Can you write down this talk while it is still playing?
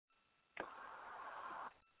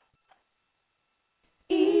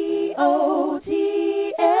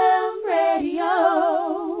EOTM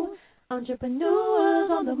Radio. Entrepreneurs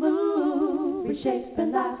on the move,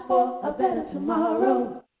 reshaping lives for a better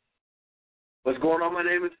tomorrow. What's going on? My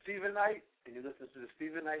name is Stephen Knight, and you're listening to the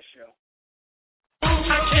Stephen Knight Show. I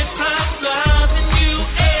can't stop loving you,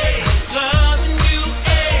 loving you,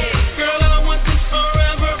 girl. I want this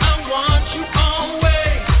forever. I want you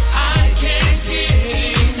always. I can't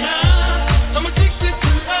get enough. I'm addicted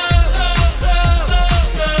to love,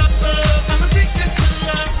 I'm addicted to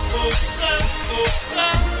love,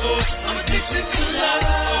 I'm addicted to love,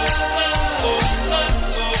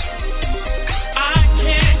 I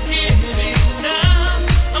can't get enough.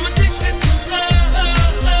 I'm addicted to love,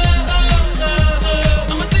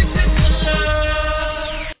 I'm addicted to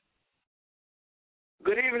love.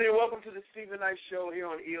 Good evening and welcome to the Stephen Knight Show here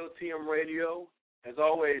on EOTM Radio. As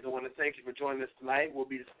always, I want to thank you for joining us tonight. We'll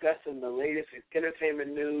be discussing the latest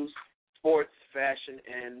entertainment news, sports, fashion,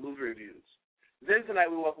 and movie reviews. Then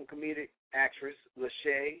tonight we welcome comedic actress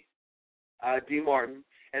Lachey D. Martin,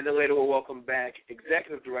 and then later we'll welcome back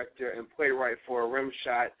executive director and playwright for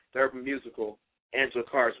Rimshot, the urban musical, Angela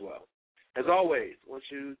Carswell. As always, I want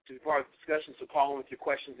you to be part of the discussion, so call in with your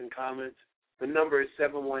questions and comments. The number is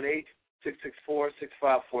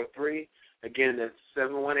 718-664-6543. Again, that's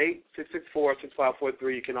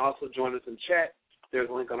 718-664-6543. You can also join us in chat. There's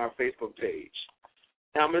a link on our Facebook page.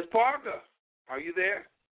 Now, Ms. Parker, are you there?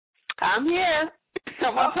 I'm here.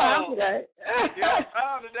 I'm on time today. You're on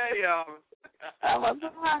time today, y'all. I'm on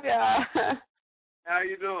time, y'all. How are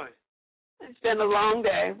you doing? It's been a long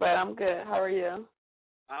day, but I'm good. How are you?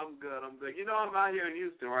 I'm good. You know, I'm out here in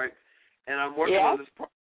Houston, right? And I'm working on this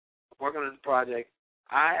project.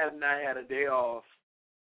 I have not had a day off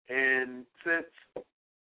since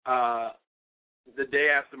the day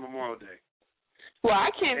after Memorial Day. Well, I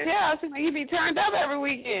can't tell. I seem like you be turned up every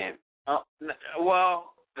weekend.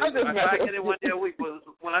 Well, I try to get it one day a week. But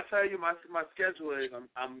when I tell you my schedule is,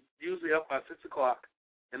 I'm usually up by 6 o'clock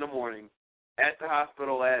in the morning at the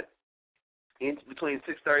hospital between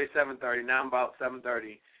 6:30 and 7:30. Now I'm about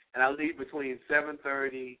 7:30, and I leave between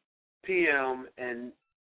 7:30 p.m. and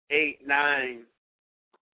 8, 9.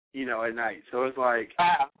 At night. So it's like,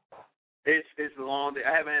 wow. It's a long day.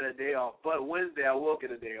 I haven't had a day off, but Wednesday I will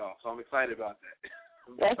get a day off, so I'm excited about that.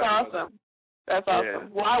 That's awesome. That's awesome. Yeah.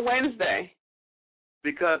 Why Wednesday?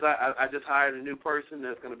 Because I just hired a new person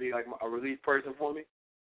that's going to be like a relief person for me.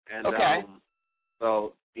 And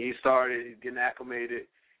so he started, he's getting acclimated,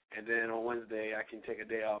 and then on Wednesday I can take a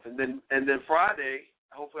day off. And then Friday,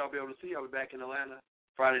 hopefully I'll be able to see you. I'll be back in Atlanta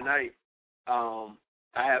Friday night. I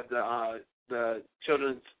have the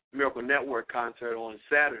Children's Miracle Network concert on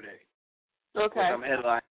Saturday. Okay. I'm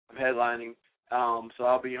headlining. So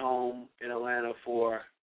I'll be home in Atlanta for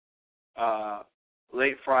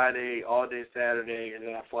late Friday, all day Saturday, and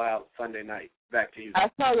then I fly out Sunday night back to Houston. I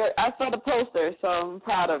saw the poster, so I'm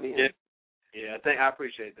proud of you. Yeah. I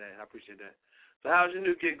appreciate that. So how's your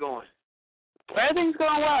new gig going? Everything's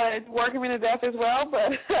going well. It's working me to death as well,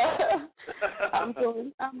 but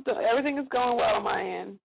everything is going well on my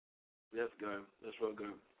end. That's good. That's real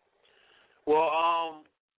good. Well,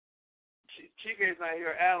 Chike's not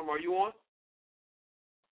here. Adam, are you on?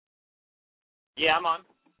 Yeah, I'm on.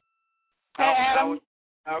 Hey, Adam.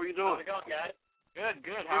 How are you doing? How's it going, guys?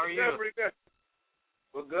 Good. How are you? Pretty good.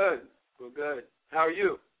 We're good. How are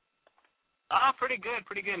you? Pretty good.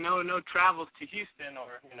 No travels to Houston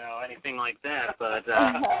or anything like that, but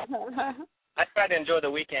I try to enjoy the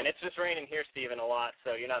weekend. It's just raining here, Stephen, a lot,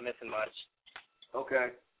 so you're not missing much.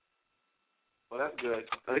 Okay. Well, that's good.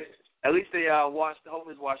 At least they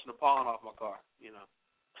hopefully it's washing the pollen off my car, And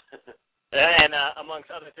amongst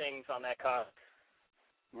other things on that car.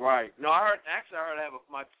 Right. No, I heard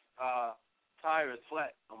my tire is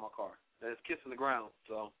flat on my car. It's kissing the ground.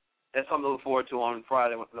 So that's something to look forward to on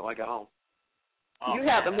Friday when I get home. You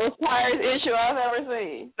have the most tire issue I've ever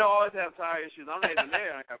seen. No, I always have tire issues. I'm not even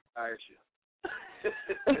there. I have tire issues.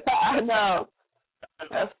 I know.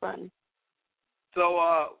 That's funny. So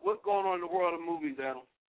what's going on in the world of movies, Adam?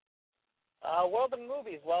 World of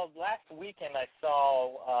movies. Well, last weekend I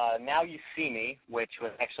saw Now You See Me, which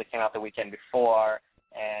actually came out the weekend before.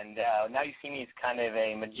 And Now You See Me is kind of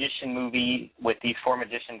a magician movie with these 4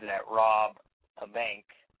 magicians that rob a bank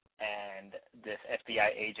and this FBI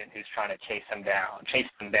agent who's trying to chase them down.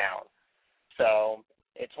 So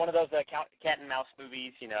it's one of those cat and mouse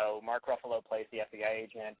movies. Mark Ruffalo plays the FBI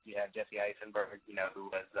agent. You have Jesse Eisenberg, who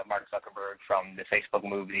was Mark Zuckerberg from the Facebook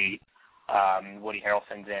movie. Woody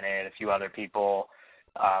Harrelson's in it, a few other people.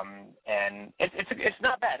 And it's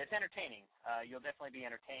not bad. It's entertaining. You'll definitely be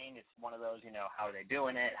entertained. It's one of those, how are they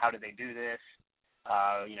doing it? How do they do this?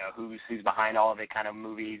 who's behind all of it kind of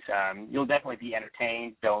movies. You'll definitely be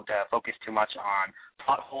entertained. Don't focus too much on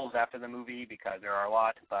plot holes after the movie because there are a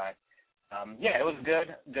lot. But, it was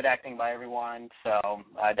good acting by everyone. So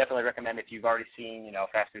I definitely recommend if you've already seen,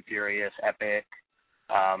 Fast and Furious, Epic,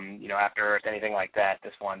 After Earth, anything like that,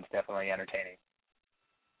 this one's definitely entertaining.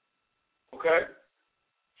 Okay.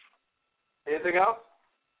 Anything else?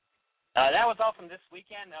 That was all from this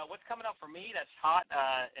weekend. What's coming up for me that's hot,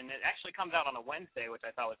 and it actually comes out on a Wednesday, which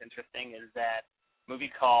I thought was interesting, is that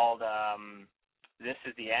movie called This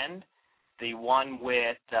Is the End, the one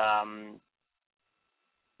with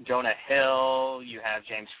Jonah Hill, you have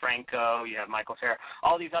James Franco, you have Michael Cera,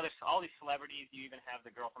 all these celebrities. You even have the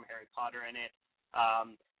girl from Harry Potter in it.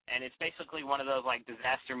 And it's basically one of those like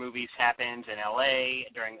disaster movies happens in LA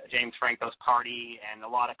during James Franco's party, and a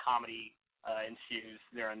lot of comedy ensues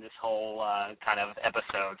during this whole kind of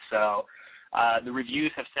episode. So the reviews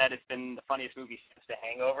have said it's been the funniest movie since The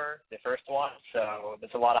Hangover, the first one. So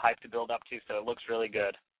there's a lot of hype to build up to. So it looks really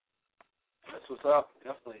good. That's what's up.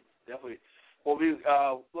 Definitely. We'll be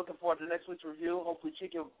looking forward to next week's review. Hopefully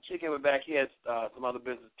Chicken will be back. He has some other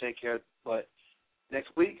business to take care of. But next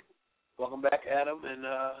week, welcome back, Adam, and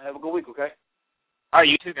have a good week, okay? All right,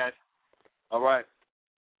 you too, guys. All right.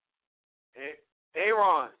 Hey,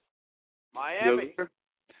 Ron. Miami. Yes,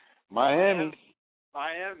 Miami.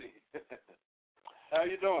 How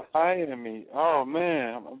you doing? Miami. Oh,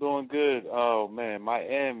 man, I'm doing good. Oh, man,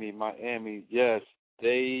 Miami. Yes,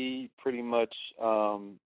 they pretty much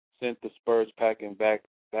sent the Spurs packing back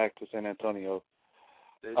to San Antonio.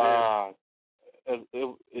 They did.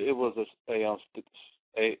 It was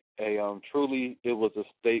truly it was a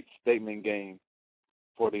statement game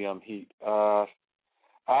for the Heat.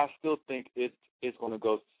 I still think it's going to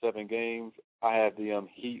go 7 games. I have the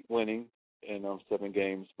Heat winning in 7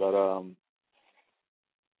 games, but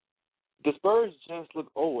the Spurs just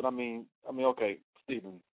look old. I mean, okay,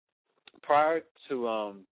 Stephen. Prior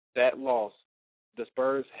to that loss, the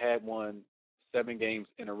Spurs had won 7 games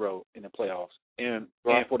in a row in the playoffs, and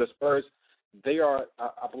for the Spurs, they are,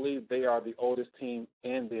 I believe, they are the oldest team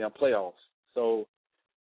in the playoffs. So,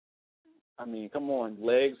 I mean, come on,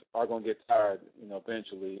 legs are going to get tired,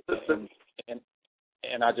 eventually,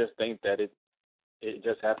 and I just think that it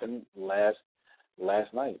just happened last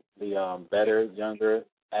night. The better, younger,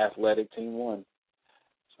 athletic team won.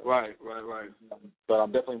 So, Right. But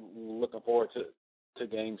I'm definitely looking forward to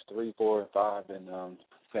games 3, 4, and 5 in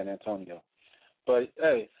San Antonio. But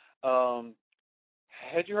hey,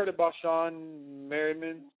 had you heard about Sean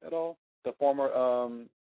Merriman at all? The former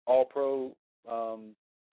All-Pro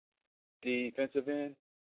defensive end?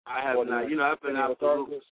 I have not. I've been out the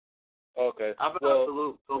loop. Okay. I've been out the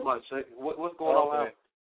loop so much. What's going on now?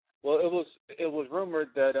 Well, it was rumored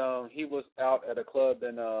that he was out at a club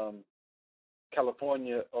in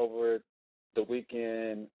California over the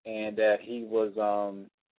weekend, and that he was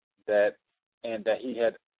that he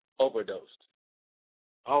had overdosed.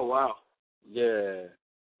 Oh wow. Yeah.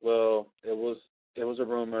 Well, it was a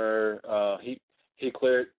rumor. He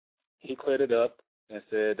cleared it up and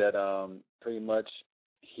said that pretty much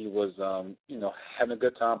he was having a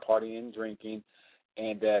good time partying, drinking,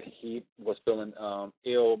 and that he was feeling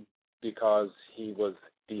ill because he was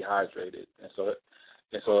dehydrated, and so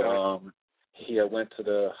he went to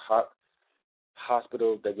the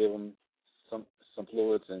hospital. They gave him some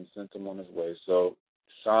fluids and sent him on his way. So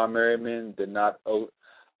Sean Merriman did not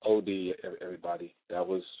OD, everybody. That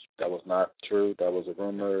was not true. That was a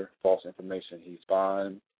rumor, false information. He's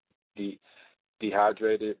fine,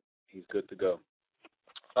 dehydrated. He's good to go.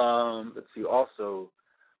 Let's see. Also,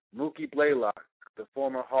 Mookie Blaylock, the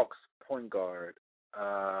former Hawks point guard,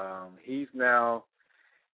 he's now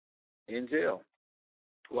in jail.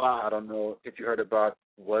 Wow. I don't know if you heard about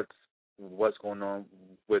what's going on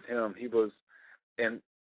with him. He was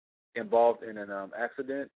involved in an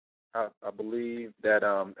accident. I believe that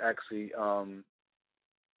actually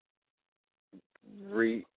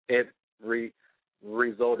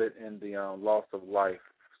resulted in the loss of life.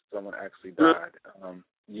 Someone actually died.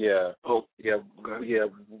 Yeah. Oh. Yeah. Okay. Yeah.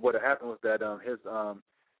 What had happened was that his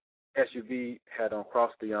SUV had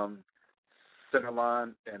crossed the center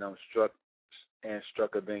line and struck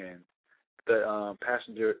a van. The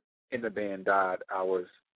passenger in the van died hours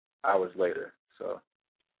later. So.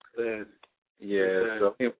 Yeah.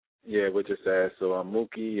 So. Yeah, which is sad. So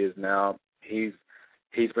Mookie is now he's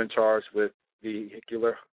been charged with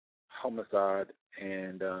vehicular homicide,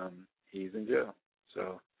 and he's in jail.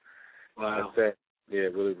 So wow. That's sad. Yeah,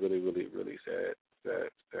 really, really, really, really sad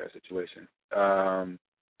situation. The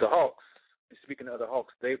Hawks. Speaking of the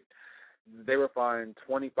Hawks, they were fined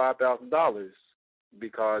 $25,000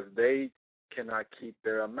 because they cannot keep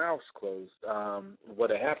their mouths closed. What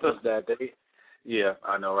had happened was that yeah,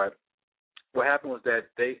 I know, right? What happened was that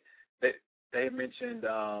they mentioned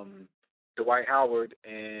Dwight Howard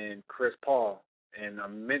and Chris Paul, and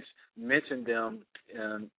mentioned them,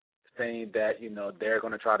 saying that they're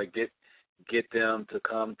going to try to get them to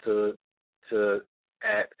come to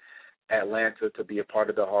Atlanta to be a part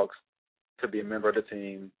of the Hawks, to be a member of the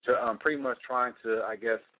team, to pretty much trying to, I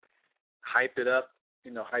guess, hype it up,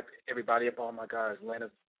 hype everybody up. Oh my God,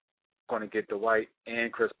 Atlanta's going to get Dwight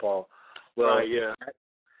and Chris Paul. Well, yeah,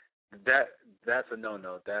 that's a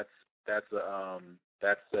no. That's a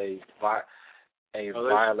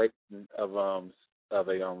violation of a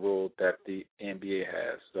rule that the NBA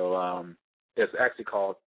has. So it's actually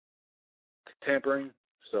called tampering.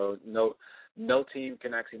 So no team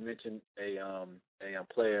can actually mention a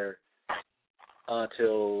player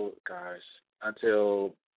until I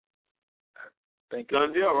think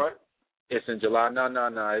done deal, right? It's in July.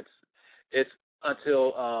 No. It's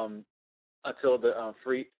until the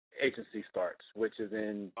free agency starts, which is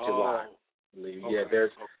in July. I believe. Okay. Yeah,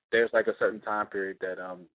 there's like a certain time period that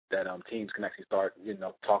teams can actually start,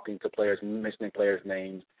 talking to players, mentioning players'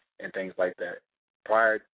 names and things like that.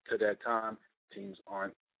 Prior to that time, teams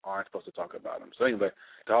aren't supposed to talk about them. So anyway,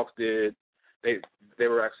 the Hawks did. They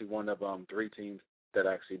were actually one of 3 teams that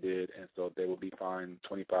actually did, and so they will be fined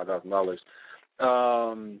 $25,000.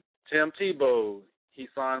 Tim Tebow, he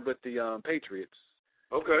signed with the Patriots.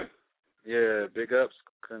 Okay. Yeah, big ups.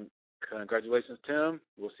 Congratulations, Tim.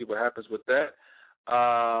 We'll see what happens with that.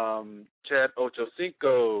 Chad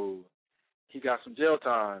Ochocinco, he got some jail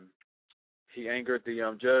time. He angered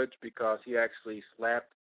the judge because he actually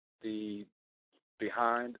slapped the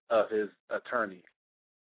behind of his attorney.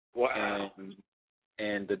 Wow.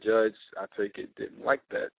 And the judge, I take it, didn't like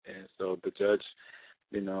that. And so the judge,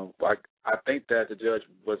 I think that the judge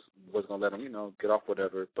was going to let him, get off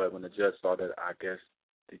whatever. But when the judge saw that, I guess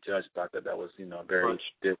the judge thought that was, very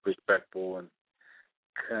disrespectful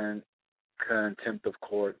and contempt of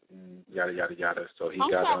court and yada, yada, yada. So he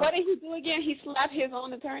got... what did he do again? He slapped his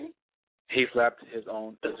own attorney? He slapped his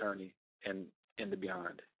own attorney in the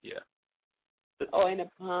behind, yeah. Oh, in the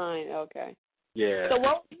behind, okay. Yeah. So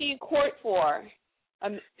what was he in court for?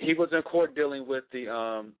 He was in court dealing with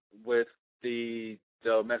the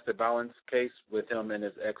domestic violence case with him and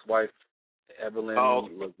his ex-wife, Evelyn.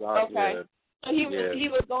 Okay. Yeah. So he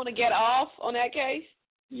was going to get off on that case?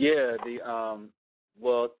 Yeah.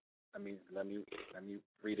 Well, I mean, let me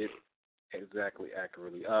read it exactly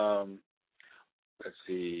accurately. Let's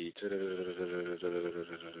see.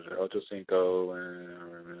 Ocho Cinco.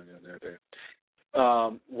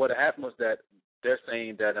 What happened was that they're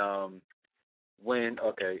saying that when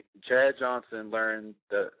Chad Johnson learned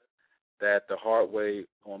that the hard way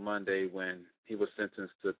on Monday when he was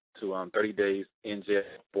sentenced to 30 days in jail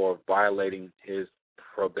for violating his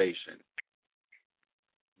probation.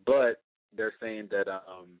 But they're saying that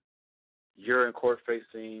you're in court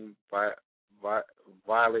facing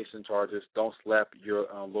violation charges. Don't slap your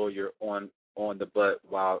lawyer on the butt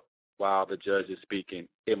while the judge is speaking.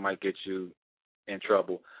 It might get you in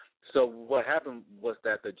trouble. So what happened was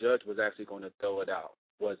that the judge was actually going to throw it out.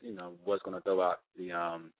 Was going to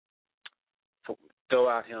throw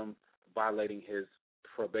out him violating his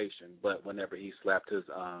probation. But whenever he slapped his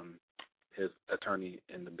attorney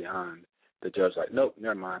in the behind, the judge like, nope,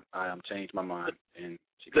 never mind. I changed my mind, and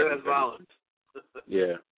she got That's violent.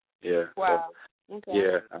 Yeah. Wow. So, okay.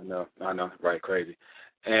 yeah, I know, right, crazy.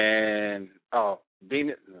 And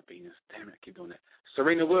Venus, damn it, I keep doing that.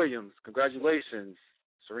 Serena Williams, congratulations.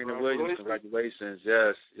 Williams, congratulations.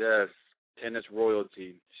 Yes. Tennis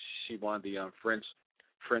royalty. She won the French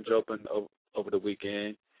Open over the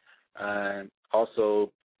weekend. And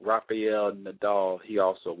also Rafael Nadal, he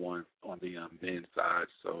also won on the men's side.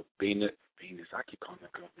 So Venus, I keep calling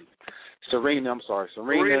that girl Venus. Serena, I'm sorry.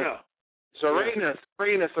 Serena,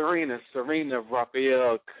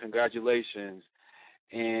 Rafael, congratulations.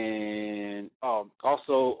 And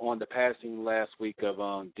also on the passing last week of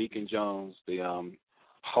Deacon Jones, the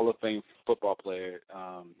Hall of Fame football player.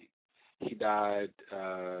 He died,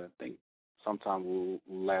 I think, sometime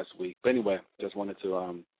last week. But anyway, just wanted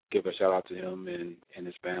to give a shout out to him and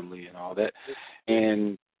his family and all that.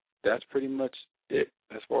 And that's pretty much it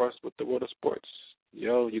as far as with the world of sports.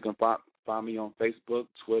 Yo, you can find me on Facebook,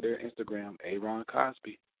 Twitter, Instagram, Aaron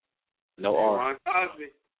Cosby. No R. Aaron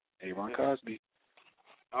Cosby. Aaron Cosby.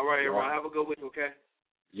 All right, Aaron. Have a good week, okay?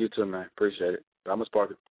 You too, man. Appreciate it. I'm a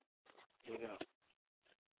Sparker. Yeah.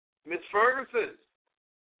 Miss Ferguson,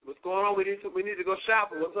 what's going on? We need to go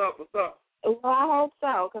shopping. What's up? Well, I hope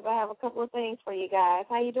so, because I have a couple of things for you guys.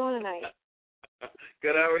 How you doing tonight?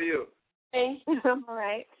 Good. How are you? Hey. I'm all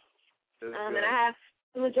right. That's And good. I have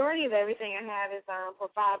the majority of everything I have is for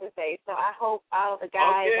Father's Day, so I hope all the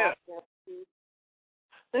guys out there.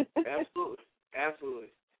 Absolutely, absolutely.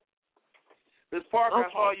 Miss Parker, Okay.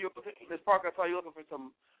 I saw you. Miss Parker, I saw you looking for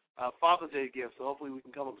some Father's Day gifts. So hopefully we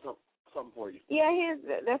can come up with something for you. Yeah,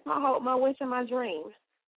 that's my hope, my wish, and my dream.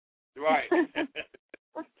 Right.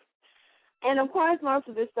 And of course, most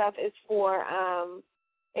of this stuff is for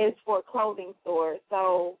clothing stores.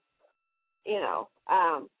 So,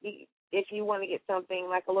 if you want to get something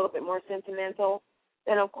like a little bit more sentimental,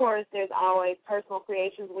 then of course there's always Personal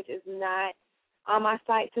Creations, which is not on my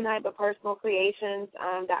site tonight, but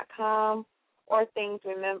personalcreations.com or Things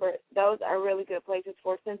Remember. Those are really good places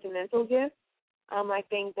for sentimental gifts, like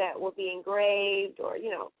things that will be engraved or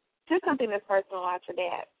just something that's personalized for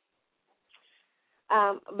Dad.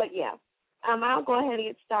 But yeah. I'll go ahead and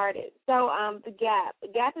get started. So the Gap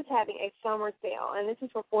is having a summer sale, and this is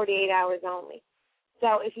for 48 hours only.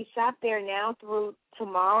 So if you shop there now through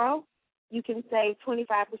tomorrow, you can save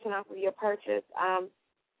 25% off of your purchase, and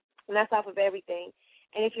that's off of everything.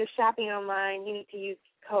 And if you're shopping online, you need to use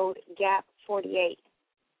code GAP48.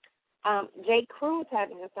 J. Crew is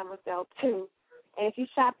having a summer sale too, and if you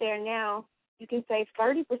shop there now, you can save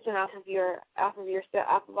 30% off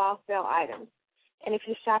of all sale items. And if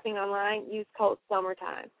you're shopping online, use code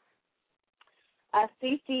SUMMERTIME.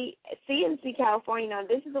 CNC California, now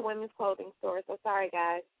this is a women's clothing store, so sorry,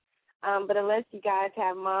 guys. But unless you guys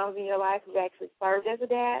have moms in your life who've actually served as a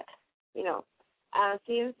dad,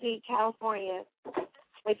 CNC California,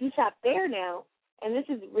 if you shop there now, and this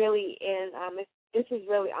is really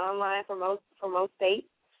online for most states,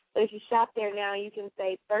 but if you shop there now, you can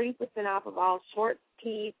save 30% off of all shorts,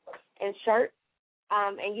 tees, and shirts,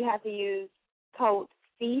 and you have to use code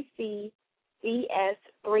CCCS30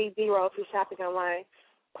 if you're shopping online.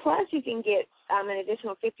 Plus, you can get an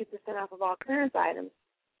additional 50% off of all clearance items.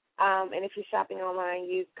 And if you're shopping online,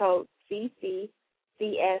 use code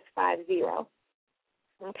CCCS50.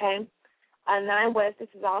 Okay? 9 West,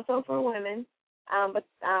 this is also for women, and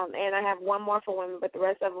I have one more for women, but the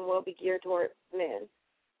rest of them will be geared toward men.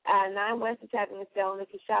 9 West is having a sale, and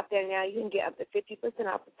if you shop there now, you can get up to 50%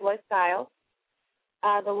 off the select styles.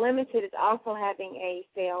 The Limited is also having a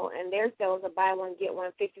sale, and their sale is a buy one, get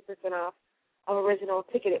one 50% off of original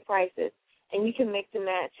ticketed prices. And you can mix and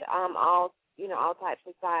match all types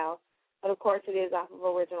of styles. But, of course, it is off of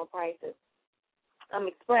original prices.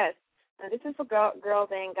 Express, now this is for girls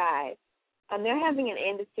and guys. They're having an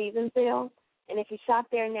end-of-season sale, and if you shop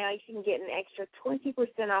there now, you can get an extra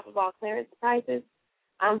 20% off of all clearance prices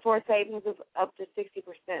for a savings of up to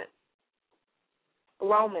 60%.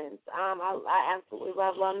 Loehmann's. I absolutely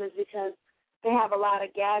love Loehmann's because they have a lot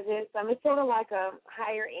of gadgets. It's sort of like a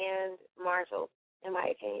higher-end Marshall, in my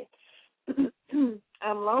opinion.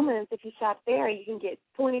 Loehmann's, if you shop there, you can get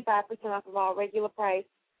 25% off of all regular price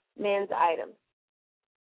men's items.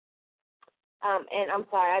 And I'm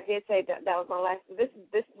sorry, I did say that was my last. This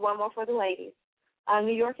is one more for the ladies.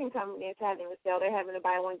 New York & Company is having a sale. They're having a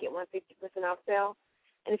buy one, get one 50% off sale.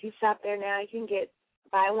 And if you shop there now, you can get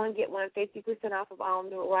buy one, get one 50% off of all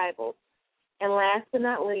new arrivals. And last but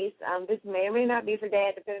not least, this may or may not be for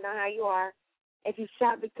Dad, depending on how you are. If you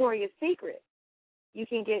shop Victoria's Secret, you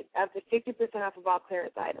can get up to 50% off of all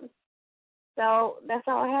clearance items. So that's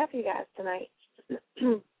all I have for you guys tonight.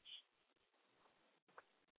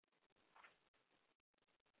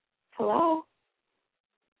 Hello?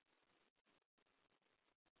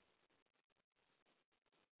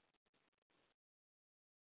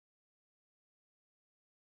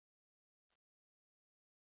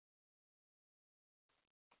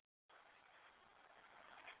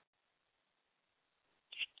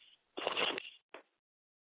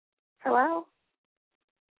 Hello?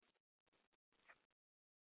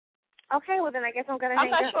 Okay, well then I guess I'm going to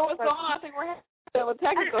hang up. I'm not sure what's going on. I think we're having a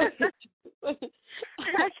technical issue.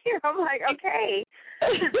 I'm like, okay.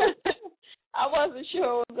 I wasn't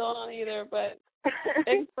sure what was going on either, but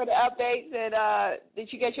thanks for the updates. And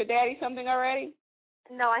did you get your daddy something already?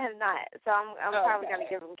 No, I have not. So I'm probably going to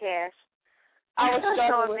give him cash. I was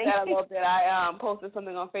struggling with that a little bit. I posted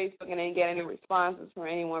something on Facebook and didn't get any responses from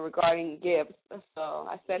anyone regarding gifts. So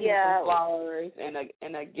I sent him some flowers and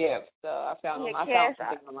a gift. So I found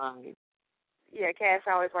something online. Yeah, cash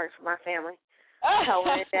always works for my family. I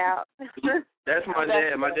went out. That's my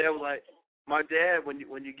dad. My dad was like, when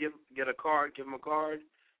you get a card, give him a card.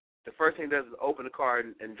 The first thing he does is open the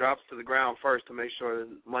card and drops to the ground first to make sure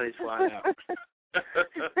the money's flying out.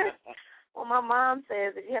 Well, my mom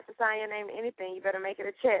says if you have to sign your name to anything, you better make it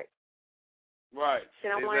a check. Right. She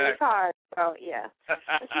don't want any cards. So, yeah.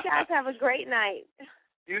 But you guys have a great night.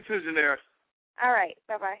 You too, Janera. All right.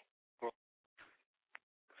 Bye-bye.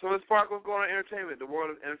 So Ms. Park, what's going on in entertainment, the world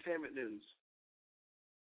of entertainment news?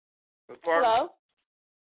 Ms. Park? Hello?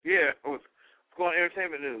 Yeah, what's going on in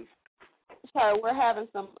entertainment news? Sorry, we're having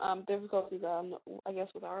some difficulties, I guess,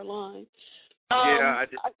 with our line. I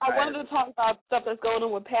wanted to talk about stuff that's going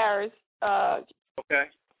on with Paris. Okay.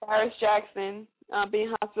 Paris Jackson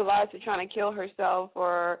being hospitalized for trying to kill herself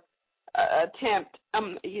or attempt.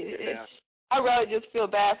 I really just feel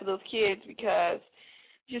bad for those kids because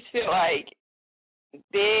I just feel like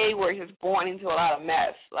they were just born into a lot of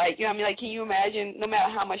mess. Like, you know what I mean? Like, can you imagine, no matter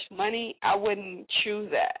how much money, I wouldn't choose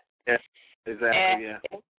that. Yes, exactly, and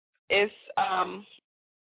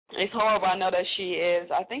it's horrible. I know that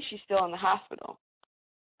I think she's still in the hospital.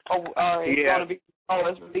 Or it's going to be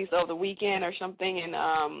released over the weekend or something, and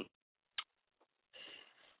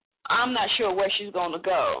I'm not sure where she's going to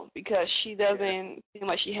go because she doesn't seem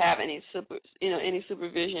like she have any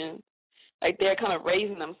supervision. Like, they're kind of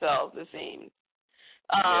raising themselves, it seems.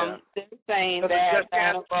 They're saying that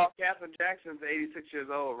Catherine Jackson's 86 years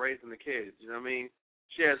old raising the kids. You know what I mean?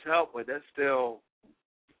 She has help, but that's still,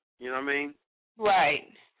 you know what I mean? Right.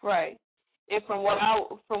 And from what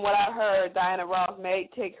I heard, Diana Ross may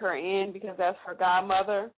take her in because that's her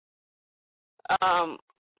godmother.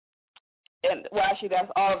 And well, actually,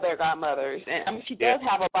 that's all of their godmothers. And I mean, she does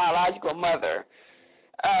have a biological mother.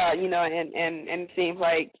 And it seems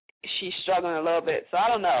like she's struggling a little bit. So I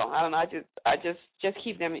don't know. I just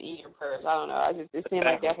keep them in your prayers. I don't know. It seems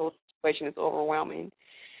like that whole situation is overwhelming.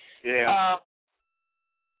 Yeah.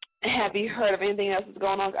 Have you heard of anything else that's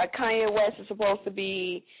going on? Kanye West is supposed to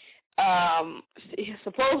be he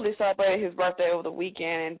supposedly celebrated his birthday over the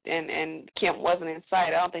weekend, and Kim wasn't in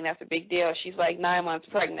sight. I don't think that's a big deal. She's like 9 months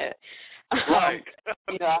pregnant. Right.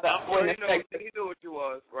 I wouldn't expect he knew what she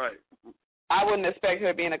was. Right. I wouldn't expect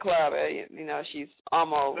her to be in a club. She's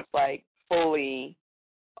almost like fully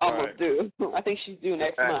almost due. I think she's due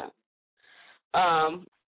next month.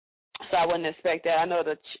 So I wouldn't expect that. I know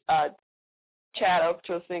the Chad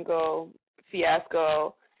Ochocinco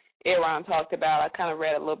fiasco Aaron talked about. I kind of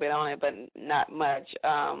read a little bit on it, but not much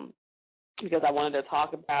because I wanted to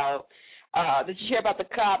talk about. Did you hear about the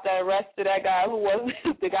cop that arrested that guy who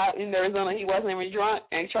wasn't the guy in Arizona? He wasn't even drunk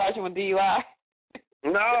and charged him with DUI.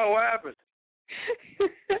 No, what happened?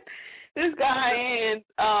 This guy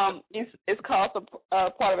it's called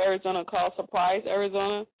part of Arizona called Surprise,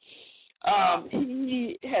 Arizona.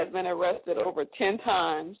 He has been arrested over 10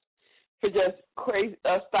 times for just crazy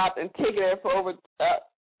stopped and ticketed for over.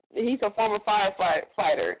 He's a former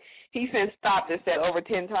firefighter. He's been stopped and said over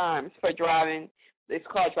 10 times for driving. It's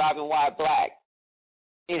called driving while black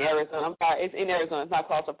in Arizona. I'm sorry, it's in Arizona. It's not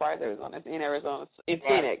called Surprise, Arizona. It's in Arizona. It's in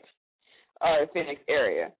Phoenix, or Phoenix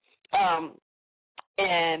area.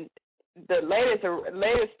 And the latest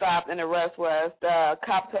stop and arrest was the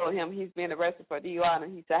cop told him he's being arrested for DUI,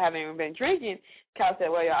 and he said, I haven't even been drinking. The cop said,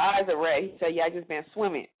 well, your eyes are red. He said, yeah, I just been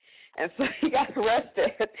swimming. And so he got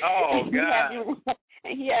arrested. Oh, God.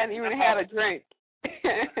 And he hadn't even had a drink.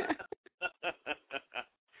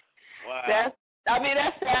 Wow. That's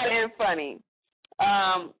sad and funny.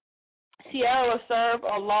 Sierra was served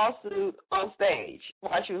a lawsuit on stage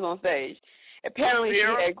while she was on stage. Apparently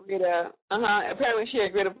she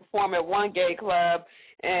agreed to perform at one gay club,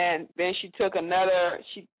 and then she took another,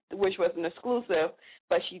 which was an exclusive,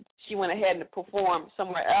 but she went ahead and performed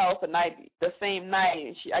somewhere else the same night.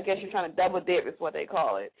 And I guess she's trying to double dip is what they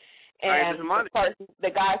call it. And the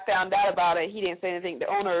guy found out about it. He didn't say anything. The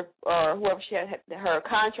owner or whoever she had her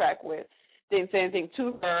contract with didn't say anything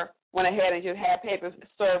to her. Went ahead and just had papers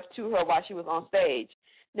served to her while she was on stage.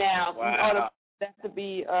 Now, in order for that to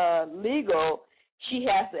be legal, she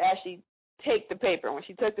has to actually take the paper. When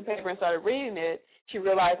she took the paper and started reading it, she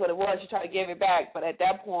realized what it was. She tried to give it back, but at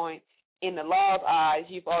that point, in the law's eyes,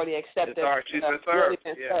 you've already accepted. She's been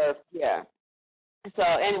served. Yeah. So,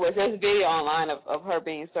 anyways, there's a video online of her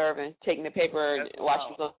being served and taking the paper while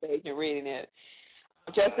she was on stage and reading it.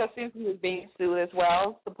 Jessica Simpson is being sued as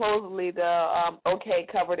well. Supposedly, the OK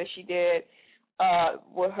cover that she did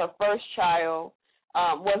with her first child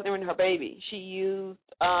wasn't even her baby. She used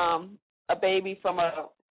a baby from a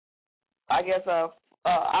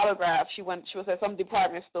autograph. She was at some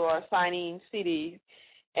department store signing CDs,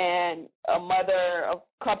 and a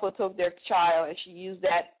couple took their child, and she used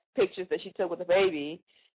that pictures that she took with the baby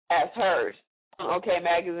as hers on OK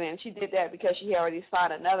Magazine. She did that because she already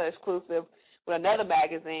signed another exclusive with another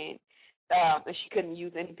magazine, and she couldn't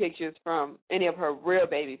use any pictures from any of her real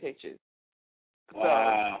baby pictures.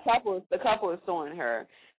 Wow. So the couple is suing her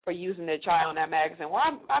for using their child in that magazine.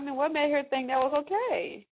 Well, what made her think that was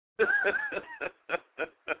okay?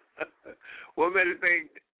 What made her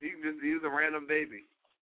think you can just use a random baby?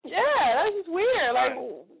 Yeah, that's just weird. Like,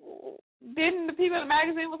 didn't the people in the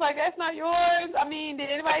magazine was like, that's not yours? I mean, did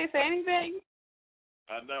anybody say anything?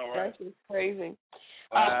 I know, right? That's just crazy.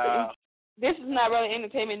 Wow. This is not really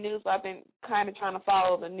entertainment news, but I've been kind of trying to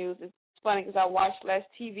follow the news. It's funny because I watch less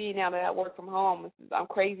TV now that I work from home. I'm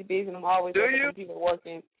crazy busy, and I'm always looking for people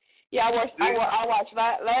working. Yeah, I watch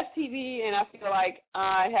less TV, and I feel like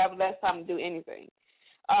I have less time to do anything.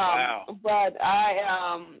 Wow. But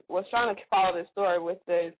I was trying to follow this story with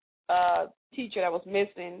the teacher that was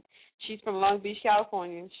missing. She's from Long Beach,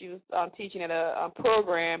 California, and she was teaching at a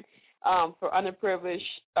program for underprivileged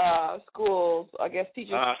schools. I guess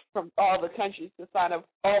teachers from all the countries can sign up.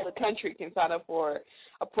 All the country can sign up for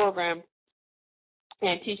a program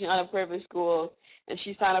and teaching underprivileged schools. And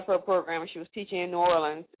she signed up for a program, and she was teaching in New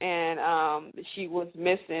Orleans. And she was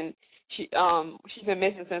missing. She's been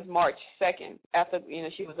missing since March 2nd. After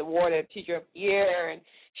she was awarded Teacher of the Year, and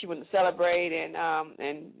she went to celebrate, and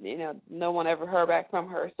no one ever heard back from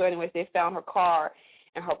her. So, anyways, they found her car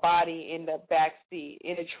and her body in the back seat,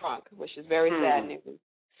 in the trunk, which is very sad news.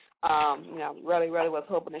 Really was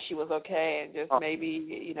hoping that she was okay and just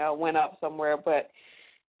maybe, went up somewhere, but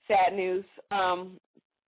sad news.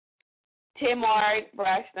 Tamar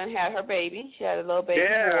Braxton had her baby. She had a little baby boy. I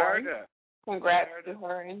heard that. Congrats to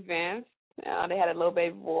her in advance. They had a little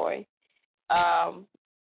baby boy.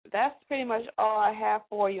 That's pretty much all I have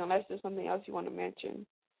for you, unless there's something else you want to mention.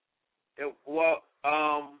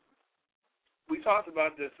 We talked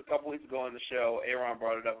about this a couple weeks ago on the show. Aaron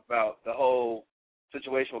brought it up about the whole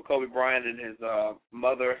situation with Kobe Bryant and his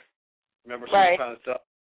mother. Remember, she was trying to sell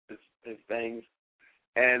his things.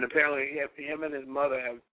 And apparently him and his mother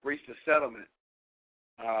have reached a settlement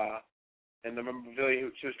in the memorabilia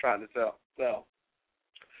she was trying to sell.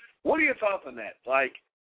 What are your thoughts on that? Like,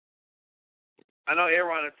 I know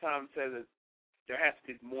Aaron at times said that there has to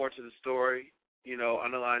be more to the story,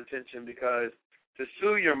 underlying tension, because to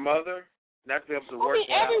sue your mother, not to be able to work it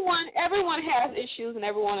out. Everyone has issues, and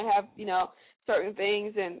everyone have, certain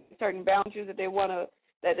things and certain boundaries that they want to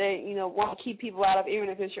keep people out of, even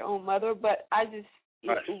if it's your own mother. But I just,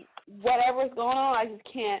 whatever's going on, I just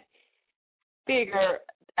can't figure.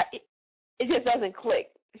 It just doesn't click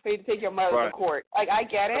for you to take your mother to court. Like, I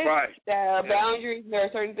get it. Right. There are boundaries. There are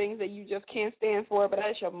certain things that you just can't stand for, but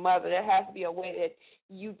that's your mother. There has to be a way that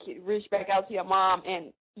you can reach back out to your mom,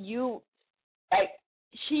 and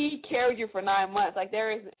she carried you for 9 months. Like,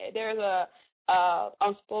 there's a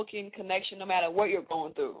unspoken connection no matter what you're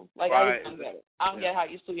going through. Like, I just don't get it. I don't get how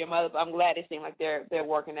you sue your mother, but I'm glad it seems like they're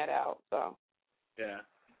working that out. So. Yeah.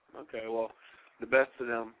 Okay, well, the best to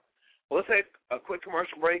them. Well, let's take a quick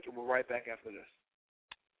commercial break, and we'll be right back after this.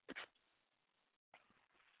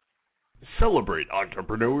 Celebrate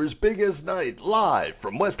entrepreneurs' biggest night live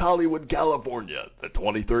from West Hollywood, California. The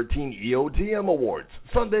 2013 EOTM Awards,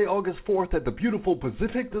 Sunday, August 4th at the beautiful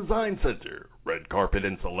Pacific Design Center. Red carpet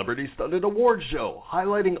and celebrity-studded award show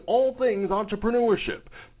highlighting all things entrepreneurship.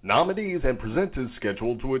 Nominees and presenters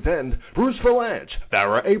scheduled to attend: Bruce Valanche,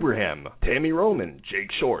 Farrah Abraham, Tammy Roman,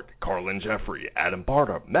 Jake Short, Carlin Jeffrey, Adam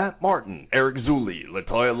Barta, Matt Martin, Eric Zulli,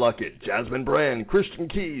 Latoya Luckett, Jasmine Brand, Christian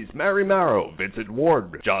Keys, Mary Marrow, Vincent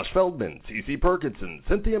Ward, Josh Feldman, Cece Perkinson,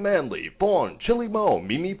 Cynthia Manley, Fawn, Chili Mo,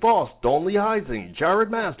 Mimi Foss, Dawn Lee Heising,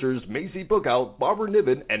 Jared Masters, Macy Bookout, Barbara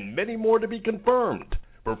Niven, and many more to be confirmed.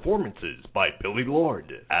 Performances by Billy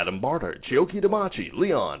Lord, Adam Barta, Chioki Damachi,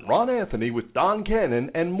 Leon, Ron Anthony with Don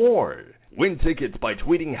Cannon, and more. Win tickets by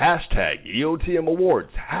tweeting #EOTM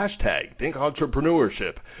Awards,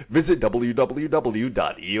 #ThinkEntrepreneurship. Visit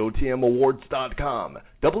www.eotmawards.com,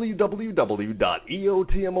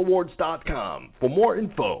 www.eotmawards.com for more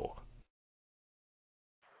info.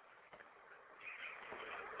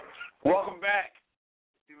 Welcome back.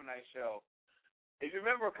 Stephen Knight Show. If you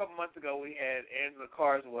remember a couple months ago, we had Angela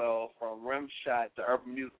Carswell from Rimshot, the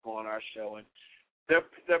Urban Musical, on our show, and they're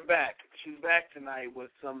back. She's back tonight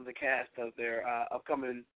with some of the cast of their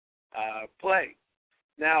upcoming play.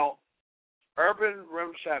 Now,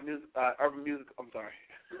 Rimshot, the Urban Musical,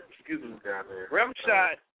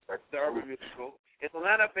 is an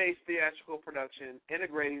Atlanta-based theatrical production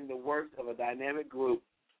integrating the works of a dynamic group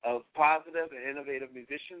of positive and innovative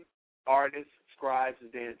musicians, artists, scribes,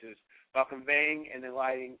 and dancers, while conveying and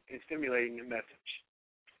enlightening and stimulating a message.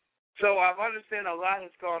 So I understand a lot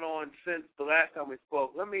has gone on since the last time we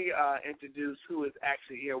spoke. Let me introduce who is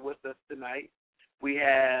actually here with us tonight. We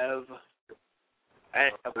have,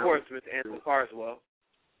 of course, Ms. Angela Carswell.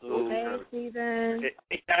 Hey, Stephen.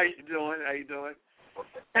 How you doing?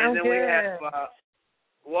 I'm then good. we have,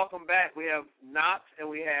 welcome back, we have Knox, and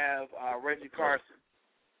we have Reggie Carson.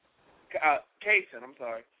 Kaysen, I'm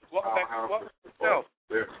sorry. Welcome back to the show.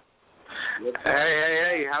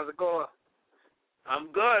 Hey, how's it going?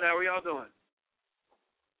 I'm good. How are y'all doing?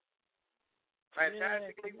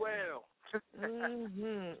 Fantastically well.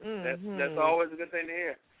 That's always a good thing to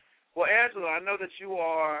hear. Well, Angela, I know that you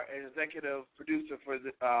are an executive producer for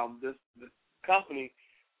this company.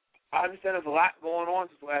 I understand there's a lot going on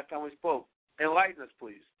since the last time we spoke. Enlighten us,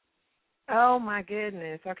 please. Oh, my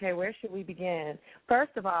goodness. Okay, where should we begin?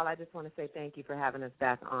 First of all, I just want to say thank you for having us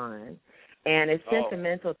back on. And it's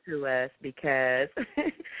sentimental to us because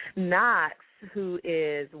Knox, who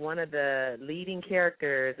is one of the leading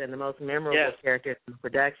characters and the most memorable characters in the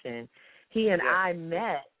production, he and I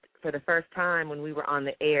met for the first time when we were on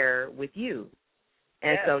the air with you.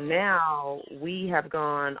 And so now we have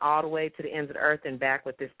gone all the way to the ends of the earth and back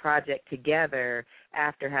with this project together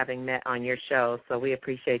after having met on your show. So we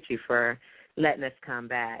appreciate you for letting us come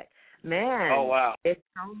back. Man,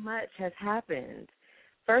 so much has happened.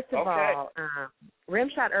 First of all,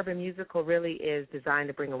 Rimshot Urban Musical really is designed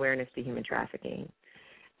to bring awareness to human trafficking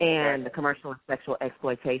and the commercial and sexual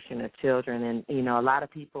exploitation of children. And, you know, a lot of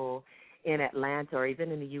people in Atlanta or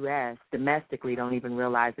even in the U.S. domestically don't even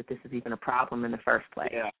realize that this is even a problem in the first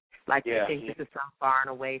place. Like they think this is some far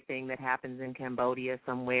and away thing that happens in Cambodia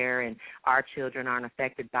somewhere and our children aren't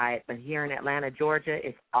affected by it. But here in Atlanta, Georgia,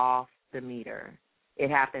 it's off the meter.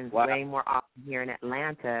 It happens way more often here in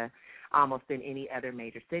Atlanta almost than any other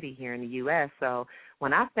major city here in the U.S. So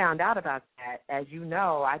when I found out about that, as you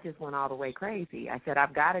know, I just went all the way crazy. I said,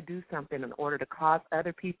 I've got to do something in order to cause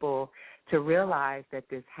other people to realize that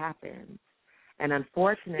this happens. And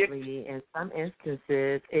unfortunately, in some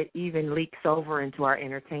instances, it even leaks over into our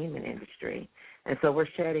entertainment industry. And so we're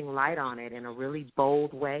shedding light on it in a really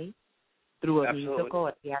bold way through a musical,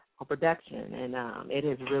 a theatrical production. And it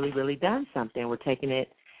has really, really done something. We're taking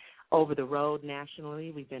it over the road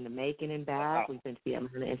nationally. We've been to Macon and back. We've been to the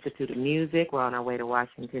Atlanta Institute of Music. We're on our way to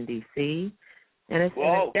Washington, D.C. And it's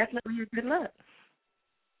definitely a good look.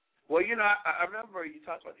 Well, you know, I remember you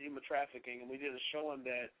talked about human trafficking, and we did a show on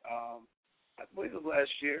that, I believe it was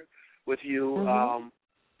last year, with you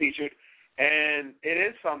featured. And it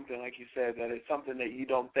is something, like you said, that it's something that you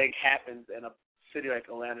don't think happens in a city like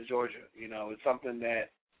Atlanta, Georgia. You know, it's something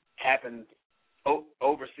that happens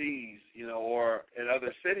overseas, you know, or in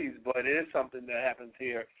other cities, but it is something that happens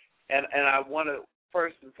here. And I want to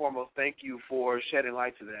first and foremost thank you for shedding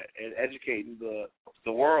light to that and educating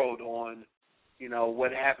the world on, you know,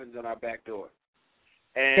 what happens in our back door.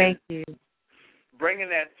 And thank you. Bringing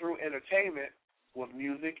that through entertainment with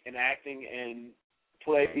music and acting and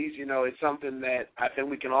plays, you know, it's something that I think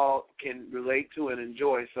we can all can relate to and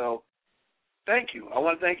enjoy. So thank you. I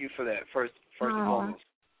want to thank you for that first and foremost.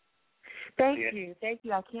 Thank you.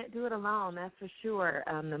 I can't do it alone, that's for sure.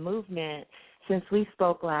 The movement, since we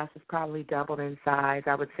spoke last, has probably doubled in size.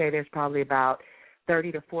 I would say there's probably about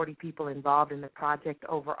 30 to 40 people involved in the project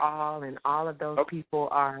overall, and all of those people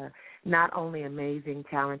are not only amazing,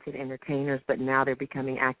 talented entertainers, but now they're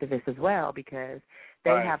becoming activists as well because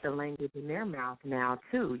they have the language in their mouth now,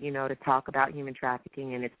 too, you know, to talk about human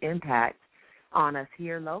trafficking and its impact on us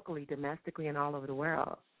here locally, domestically, and all over the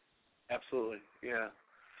world. Absolutely, yeah.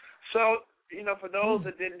 So, you know, for those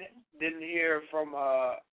that didn't hear from,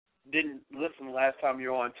 didn't listen the last time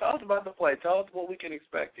you were on, tell us about the play. Tell us what we can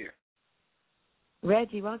expect here.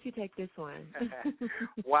 Reggie, why don't you take this one?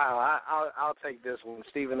 Wow, I'll take this one.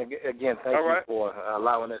 Stephen, again, thank you for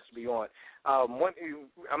allowing us to be on. I'm going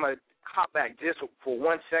to hop back just for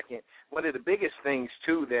 1 second. One of the biggest things,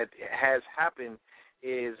 too, that has happened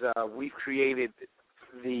is we've created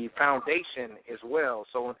the foundation as well.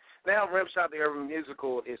 So now Rimshot the Urban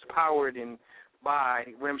Musical is powered by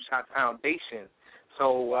Rimshot Foundation.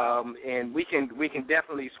 So and we can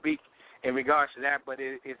definitely speak in regards to that, but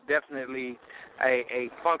it's definitely a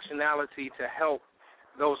functionality to help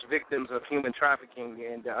those victims of human trafficking,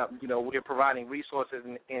 and you know, we're providing resources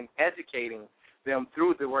and educating them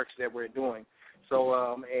through the works that we're doing. So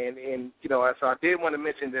and you know, so I did want to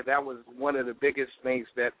mention that was one of the biggest things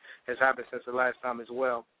that has happened since the last time as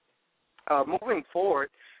well. Moving forward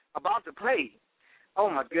about the play, oh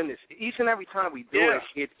my goodness! Each and every time we do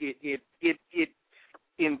it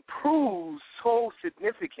improves so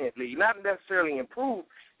significantly. Not necessarily improve.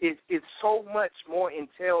 It's so much more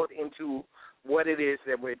entailed into what it is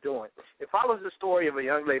that we're doing. It follows the story of a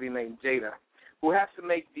young lady named Jada who has to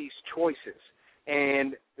make these choices.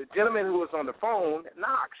 And the gentleman who was on the phone,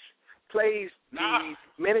 Knox, plays the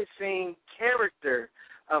menacing character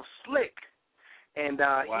of Slick. And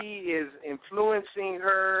he is influencing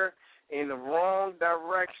her in the wrong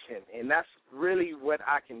direction. And that's really what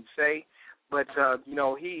I can say. But, you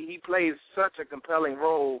know, he plays such a compelling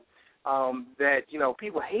role that, you know,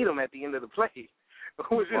 people hate him at the end of the play.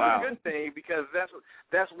 which is a good thing because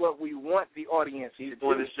that's what we want the audience to do.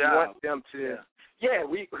 We want them to,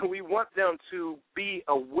 we want them to be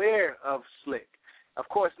aware of Slick. Of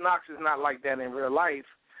course, Knox is not like that in real life,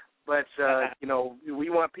 but we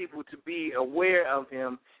want people to be aware of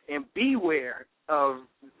him and beware of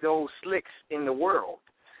those slicks in the world.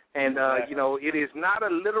 And it is not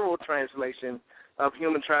a literal translation of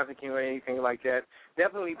human trafficking or anything like that.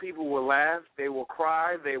 Definitely, people will laugh, they will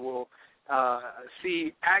cry, they will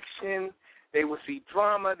see action, they will see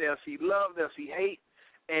drama, they'll see love, they'll see hate.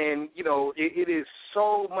 And, it is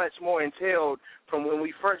so much more entailed from when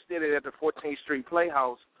we first did it at the 14th Street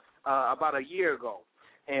Playhouse about a year ago.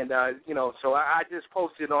 And, so I just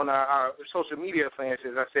posted on our social media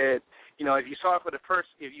fanpages. I said, if you saw it for the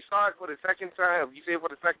second time, if you see it for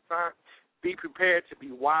the second time, be prepared to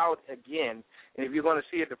be wild again. And if you're going to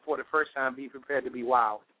see it for the first time, be prepared to be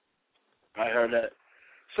wild. I heard that.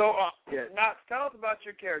 So, now tell us about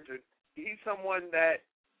your character. He's someone that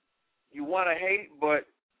you want to hate, but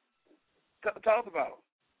tell us about him.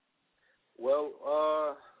 Well,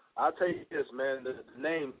 I'll tell you this, man. The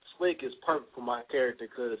name Slick is perfect for my character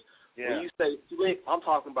because when you say Slick, I'm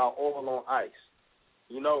talking about oil on ice.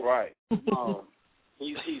 Right.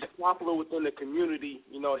 He's popular within the community.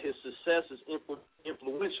 His success is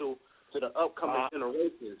influential to the upcoming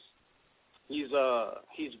generations. He's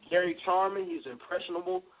very charming. He's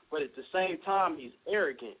impressionable, but at the same time, he's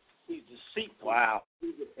arrogant. He's deceitful. Wow.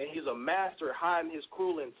 And he's a master at hiding his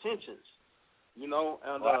cruel intentions. And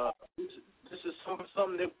this is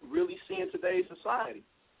something that we really see in today's society.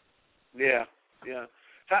 Yeah.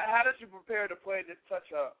 How did you prepare to play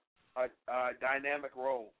such a dynamic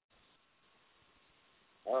role?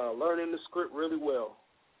 Learning the script really well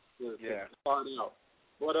to start out.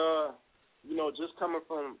 But, just coming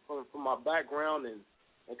from my background and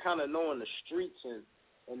kind of knowing the streets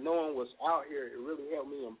and knowing what's out here, it really helped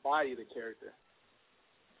me embody the character.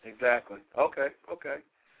 Exactly. Okay.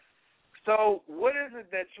 So what is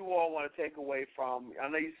it that you all want to take away from? I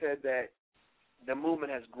know you said that the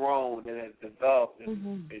movement has grown and has developed.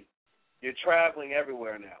 And you're traveling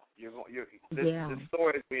everywhere now. The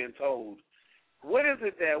story is being told. What is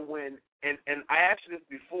it that when, and I asked you this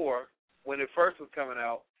before when it first was coming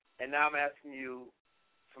out, and now I'm asking you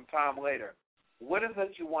some time later, what is it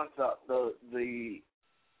that you want the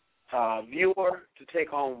viewer to take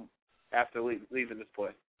home after leaving this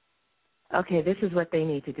place? Okay, this is what they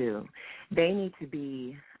need to do. They need to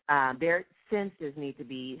be, their senses need to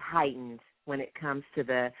be heightened when it comes to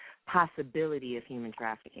the possibility of human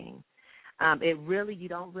trafficking. You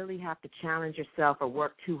don't really have to challenge yourself or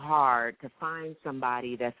work too hard to find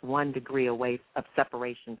somebody that's 1 degree away of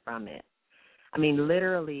separation from it. I mean,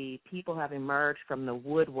 literally, people have emerged from the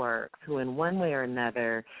woodworks who in one way or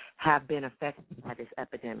another have been affected by this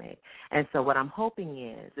epidemic. And so what I'm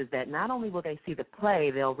hoping is that not only will they see the play,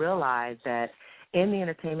 they'll realize that in the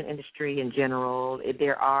entertainment industry in general,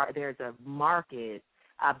 there's a marked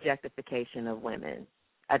objectification of women.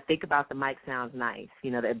 I think about the Mike Sounds Nice,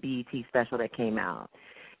 that BET special that came out.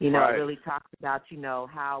 It really talks about,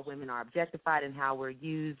 how women are objectified and how we're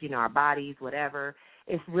used, our bodies, whatever.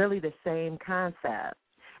 It's really the same concept.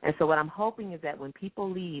 And so what I'm hoping is that when people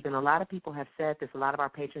leave, and a lot of people have said this, a lot of our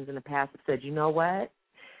patrons in the past have said, you know what?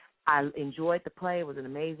 I enjoyed the play. It was an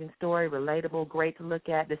amazing story, relatable, great to look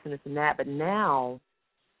at, this and that. But now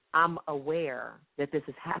I'm aware that this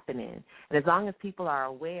is happening. And as long as people are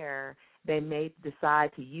aware, they may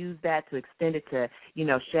decide to use that to extend it to,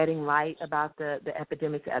 shedding light about the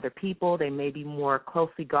epidemic to other people. They may be more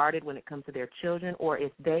closely guarded when it comes to their children, or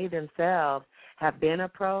if they themselves have been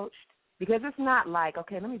approached. Because it's not like,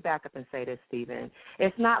 okay, let me back up and say this, Stephen.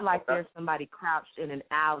 It's not like there's somebody crouched in an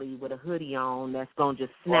alley with a hoodie on that's going to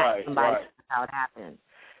just snap somebody. That's how it happens.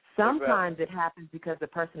 Sometimes it happens because the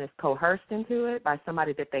person is coerced into it by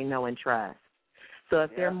somebody that they know and trust. So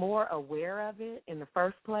if they're more aware of it in the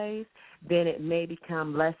first place, then it may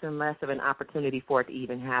become less and less of an opportunity for it to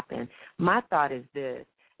even happen. My thought is this.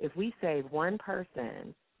 If we save one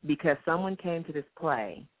person because someone came to this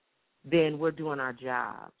play, then we're doing our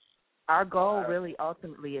job. Our goal really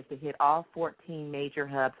ultimately is to hit all 14 major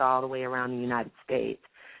hubs all the way around the United States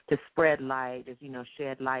to spread light,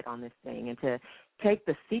 shed light on this thing, and to take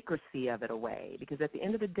the secrecy of it away. Because at the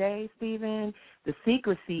end of the day, Stephen, the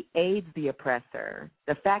secrecy aids the oppressor.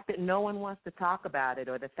 The fact that no one wants to talk about it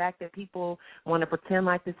or the fact that people want to pretend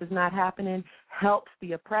like this is not happening helps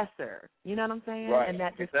the oppressor. You know what I'm saying? Right. And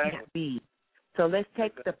that just can't be. So let's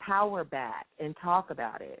take the power back and talk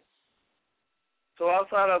about it. So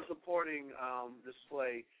outside of supporting this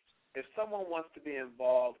play, if someone wants to be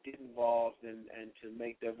involved, get involved, and to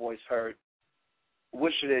make their voice heard,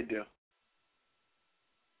 what should they do?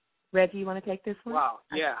 Reggie, you want to take this one? Wow,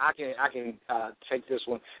 yeah, I can take this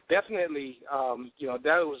one. Definitely, that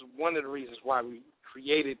was one of the reasons why we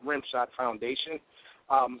created Rimshot Foundation,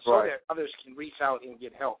 so that others can reach out and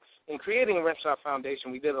get help. In creating Rimshot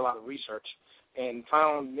Foundation, we did a lot of research and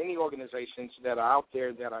found many organizations that are out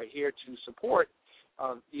there that are here to support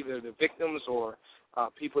either the victims or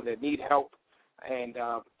people that need help. And,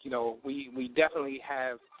 we definitely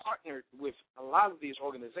have partnered with a lot of these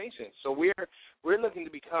organizations. So we're looking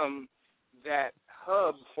to become that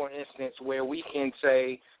hub, for instance, where we can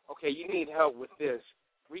say, okay, you need help with this.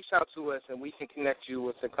 Reach out to us, and we can connect you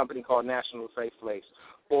with a company called National Safe Place.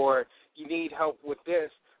 Or you need help with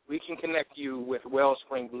this, we can connect you with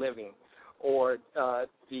Wellspring Living or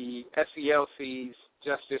the SCLC's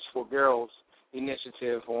Justice for Girls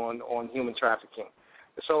initiative on human trafficking.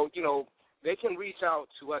 So, they can reach out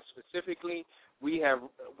to us specifically. We have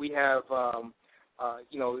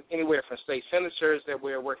anywhere from state senators that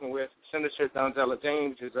we're working with. Senator Donzella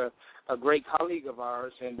James is a great colleague of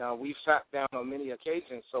ours, and we've sat down on many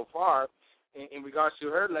occasions so far in regards to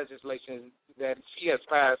her legislation that she has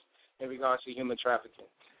passed in regards to human trafficking.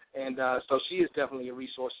 And so she is definitely a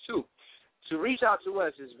resource, too. To reach out to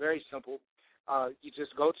us is very simple. You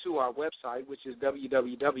just go to our website, which is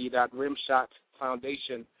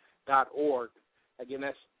www.rimshotfoundation.org. Again,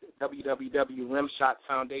 that's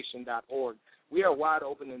www.rimshotfoundation.org. We are wide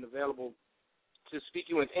open and available to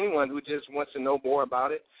speaking with anyone who just wants to know more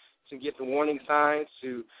about it, to get the warning signs,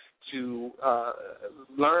 to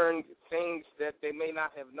learn things that they may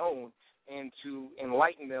not have known, and to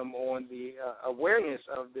enlighten them on the awareness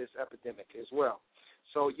of this epidemic as well.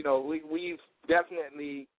 So, we've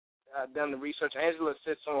definitely done the research. Angela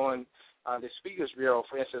sits on the Speakers Bureau,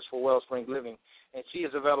 for instance, for Wellspring Living, and she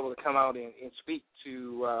is available to come out and speak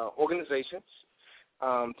to organizations,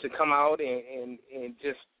 to come out and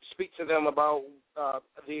just speak to them about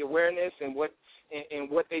the awareness and what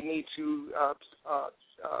they need to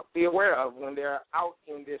be aware of when they're out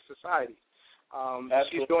in this society.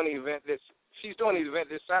 She's doing the event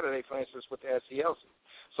this Saturday, for instance, with the SCLC.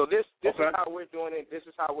 So this is how we're doing it. This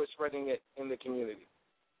is how we're spreading it in the community.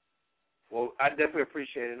 Well, I definitely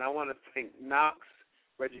appreciate it, and I want to thank Knox,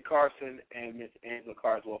 Reggie Carson, and Ms. Angela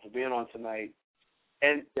Carswell for being on tonight.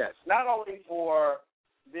 And not only for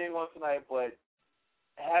being on tonight, but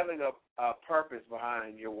having a purpose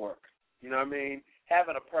behind your work. You know what I mean?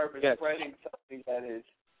 Having a purpose, spreading something that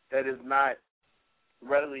is not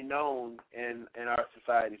readily known in our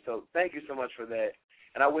society. So thank you so much for that.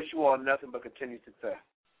 And I wish you all nothing but continued success.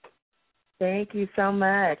 Thank you so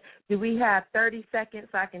much. Do we have 30 seconds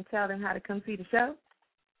so I can tell them how to come see the show?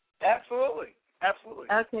 Absolutely.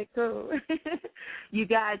 Okay, cool. You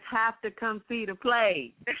guys have to come see the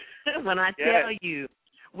play. When I tell you,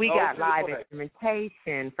 we got live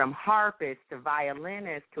instrumentation from harpists to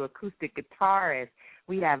violinists to acoustic guitarists.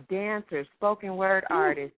 We have dancers, spoken word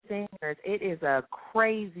artists, singers. It is a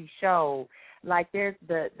crazy show. Like, there's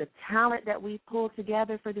the talent that we pulled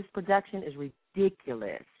together for this production is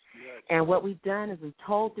ridiculous. Yes. And what we've done is we've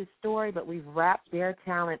told this story, but we've wrapped their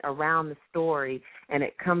talent around the story, and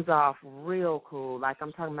it comes off real cool. Like,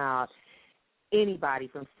 I'm talking about anybody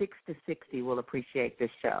from 6 to 60 will appreciate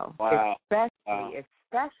this show. Wow.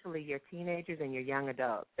 Especially your teenagers and your young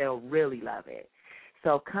adults. They'll really love it.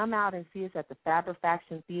 So come out and see us at the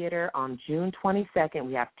Fabrifaction Theater on June 22nd.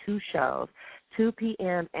 We have 2 shows, 2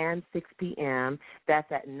 p.m. and 6 p.m.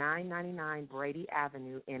 That's at 999 Brady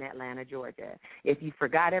Avenue in Atlanta, Georgia. If you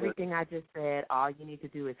forgot everything I just said, all you need to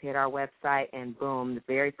do is hit our website, and boom, the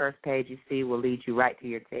very first page you see will lead you right to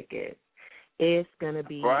your ticket. It's going to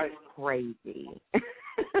be crazy.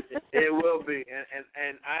 It will be.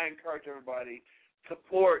 And I encourage everybody,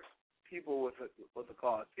 support people with a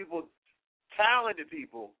cause. Talented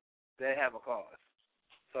people that have a cause.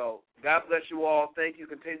 So God bless you all. Thank you.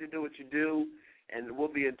 Continue to do what you do, and we'll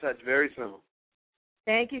be in touch very soon.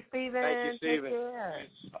 Thank you, Stephen. Thank you, Stephen.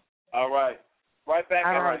 All right. Right back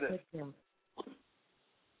after this.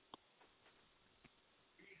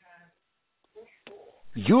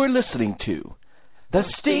 You're listening to the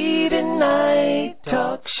Stephen Knight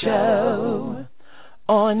Talk Show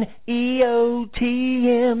on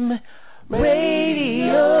EOTM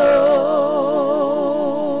Radio.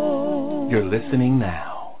 You're listening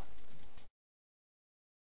now.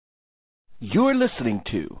 You're listening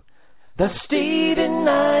to the Stephen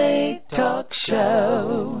Knight Talk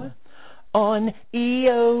Show on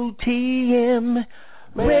EOTM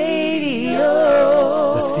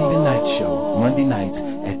Radio. The Stephen Knight Show, Monday nights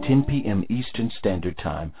at 10 p.m. Eastern Standard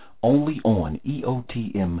Time, only on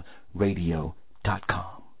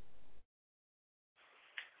EOTMRadio.com.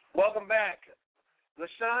 Welcome back.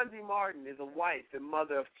 LaShawn D. Martin is a wife and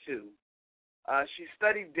mother of two. She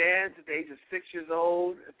studied dance at the age of 6 years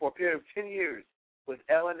old for a period of 10 years with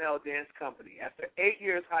L&L Dance Company. After 8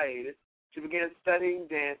 years hiatus, she began studying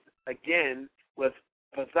dance again with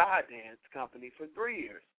Bazaar Dance Company for 3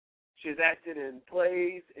 years. She has acted in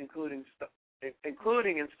plays, including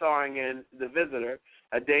and starring in The Visitor,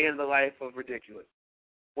 A Day in the Life of Ridiculous.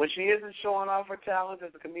 When she isn't showing off her talent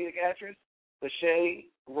as a comedic actress, Lachey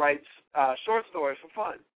writes short stories for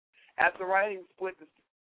fun. After writing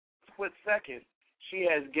Split Second, she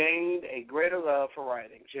has gained a greater love for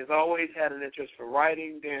writing. She has always had an interest for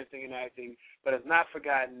writing, dancing, and acting, but has not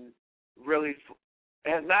begun to really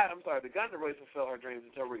fulfill her dreams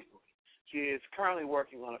until recently. She is currently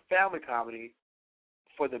working on a family comedy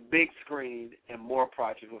for the big screen and more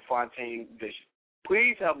projects with Fontaine Vision.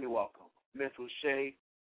 Please help me welcome Miss Lachey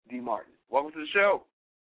D. Martin. Welcome to the show.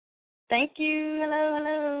 Thank you.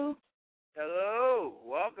 Hello. Hello.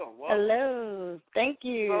 Welcome. Hello. Thank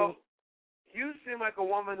you. So, you seem like a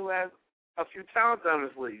woman who has a few talents on her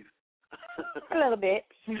sleeve. A little bit.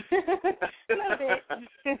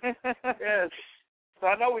 Yes. So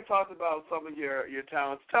I know we talked about some of your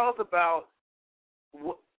talents. Tell us about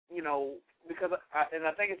what, because I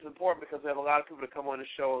think it's important because we have a lot of people that come on the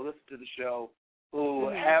show or listen to the show who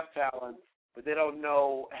have talents, but they don't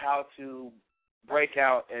know how to break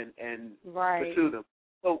out and pursue them.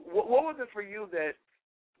 So what was it for you that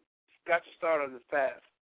got you started on this path?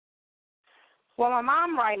 Well, my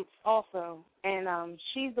mom writes also, and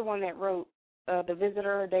she's the one that wrote The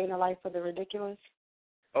Visitor, A Day in the Life of the Ridiculous.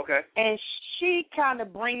 Okay. And she kind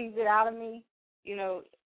of brings it out of me.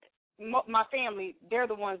 My family, they're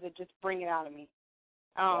the ones that just bring it out of me.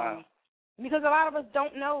 Wow. Because a lot of us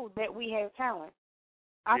don't know that we have talent.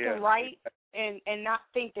 I can write and not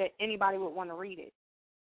think that anybody would want to read it.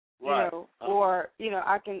 Right. Or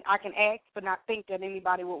I can act but not think that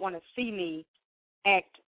anybody would want to see me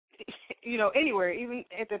act anywhere, even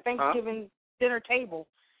at the Thanksgiving dinner table.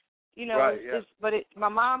 My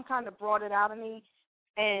mom kind of brought it out of me,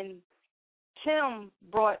 and Tim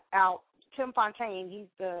Fontaine, he's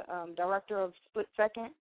the director of Split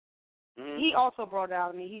Second. Mm-hmm. He also brought it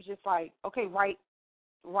out of me. He's just like, okay, write,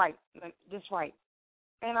 just write.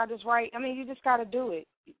 And I just write. I mean, you just got to do it,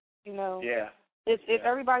 Yeah. If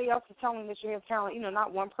everybody else is telling you that you have talent,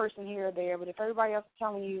 not one person here or there, but if everybody else is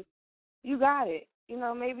telling you, you got it,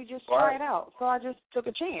 maybe just try it out. So I just took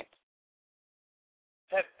a chance.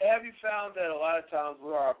 Have you found that a lot of times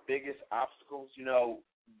what are our biggest obstacles,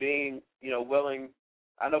 being, willing?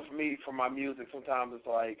 I know for me, for my music, sometimes it's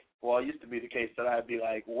like, well, it used to be the case that I'd be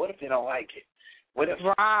like, well, what if they don't like it? What if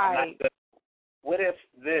I'm not good? What if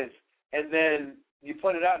this? And then you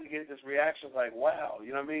put it out and you get this reaction like, wow,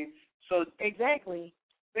 you know what I mean? So exactly.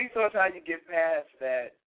 Think to us how you get past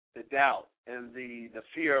that, the doubt and the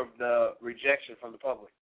fear of the rejection from the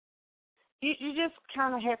public. You just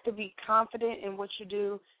kind of have to be confident in what you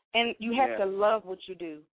do, and you have to love what you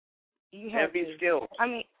do. You have and be skilled. I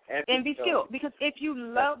mean, and be skilled. Because if you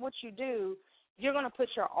love what you do, you're going to put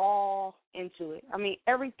your all into it. I mean,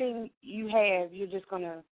 everything you have, you're just going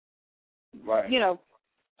to,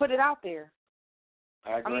 put it out there.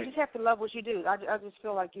 I agree. I mean, you just have to love what you do. I just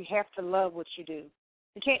feel like you have to love what you do.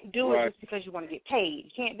 You can't do it just because you want to get paid.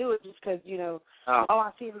 You can't do it just because,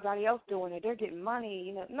 I see everybody else doing it. They're getting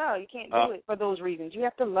money. No, you can't do it for those reasons. You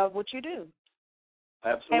have to love what you do.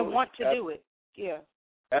 Absolutely. And want to do it. Yeah.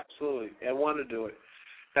 Absolutely. And want to do it.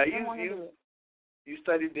 Now, you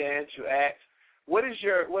study dance, you act. What is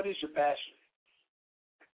your passion?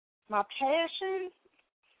 My passion?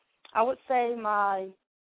 I would say my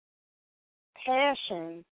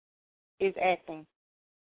passion is acting.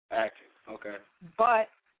 Acting, okay. But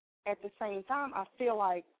at the same time, I feel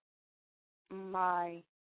like my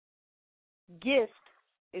gift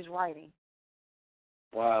is writing.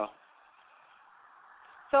 Wow.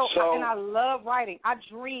 So and I love writing. I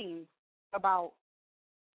dream about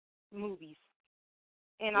movies.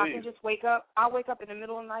 And I can just wake up. I'll wake up in the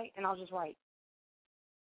middle of the night and I'll just write.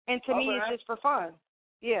 And to me, it's just for fun.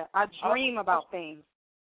 Yeah, I dream about things.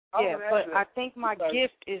 Yeah, but I think my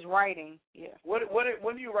gift is writing. Yeah. When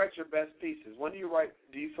do you write your best pieces? When do you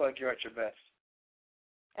feel like you're at your best?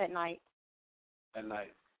 At night. At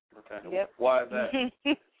night. Okay. Yep. Why is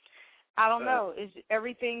that? I don't know. Is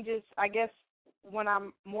everything just, I guess, when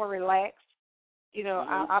I'm more relaxed,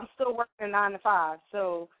 I'm still working a 9 to 5.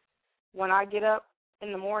 So when I get up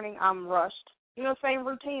in the morning, I'm rushed. Same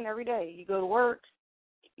routine every day. You go to work,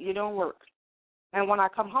 you don't work. And when I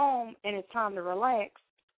come home and it's time to relax,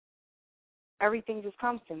 everything just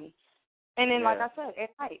comes to me. And then, like I said, at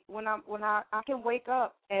night, when I can wake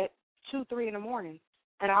up at 2, 3 in the morning,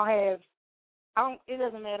 and I'll have It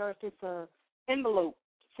doesn't matter if it's a envelope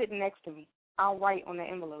sitting next to me. I'll write on the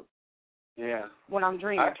envelope. Yeah. When I'm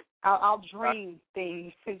dreaming, I'll dream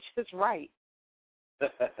things and just write.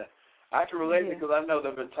 I can relate because I know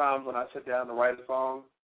there have been times when I sit down to write a song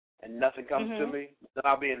and nothing comes to me. Then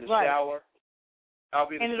I'll be in the shower. I'll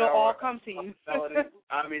be in the shower. And it'll all come to you.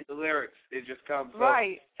 I mean, the lyrics, it just comes. So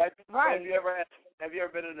right. Have you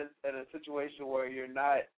ever been in a situation where you're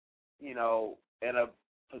not, in a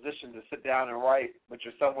position to sit down and write, but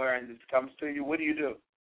you're somewhere and it just comes to you? What do you do?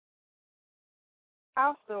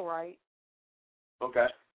 I'll still write. Okay.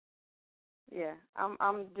 Yeah,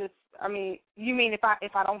 I'm just. I mean, you mean if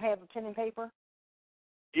I don't have a pen and paper?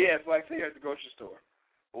 Yeah, it's like say you're at the grocery store,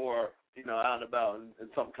 or out and about, and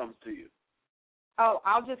something comes to you. Oh,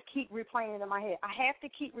 I'll just keep replaying it in my head. I have to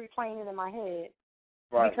keep replaying it in my head,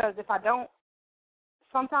 right? Because if I don't,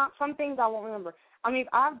 sometimes some things I won't remember. I mean,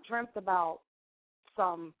 I've dreamt about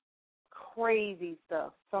some crazy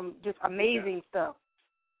stuff, some just amazing stuff,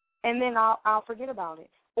 and then I'll forget about it.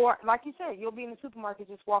 Or, like you said, you'll be in the supermarket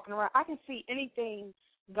just walking around. I can see anything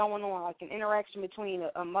going on, like an interaction between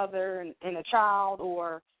a mother and a child,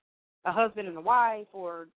 or a husband and a wife,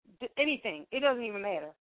 or anything. It doesn't even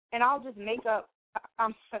matter. And I'll just make up.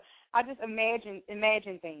 I just imagine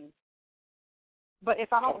things. But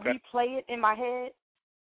if I don't replay it in my head,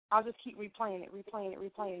 I'll just keep replaying it.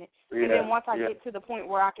 Yeah, and then once I get to the point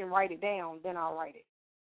where I can write it down, then I'll write it.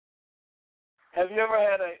 Have you ever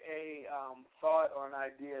had a thought or an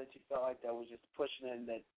idea that you felt like that was just pushing in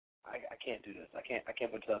that I can't do this. I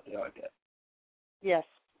can't put stuff there like that? Yes.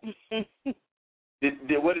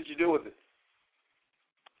 What did you do with it?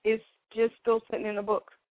 It's just still sitting in a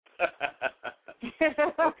book.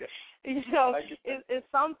 Okay. It's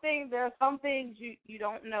something. There are some things you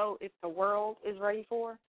don't know if the world is ready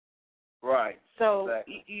for. Right. So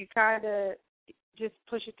exactly. you kind of just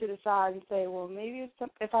push it to the side and say, well, maybe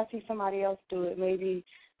if I see somebody else do it, maybe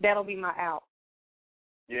that'll be my out.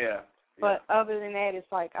 Yeah. But other than that,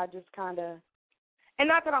 it's like I just kind of, and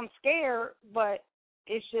not that I'm scared, but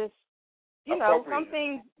it's just, some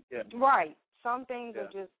things, right. Some things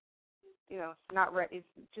are just, not ready.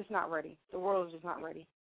 It's just not ready. The world is just not ready.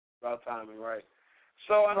 About timing, right.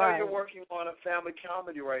 So I know you're working on a family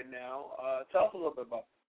comedy right now. Tell us a little bit about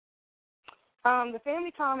it. The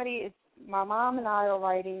family comedy is my mom and I are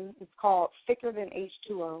writing. It's called Thicker Than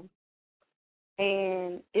H2O.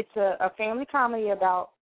 And it's a family comedy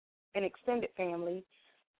about an extended family,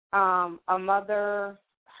 a mother,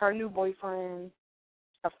 her new boyfriend,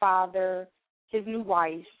 a father, his new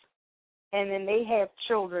wife, and then they have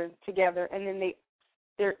children together, and then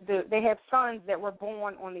they have sons that were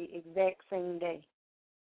born on the exact same day.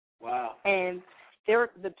 Wow. And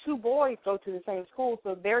the two boys go to the same school,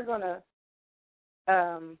 so they're going to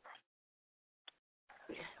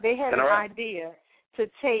they have an idea to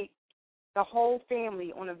take the whole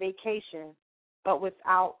family on a vacation, but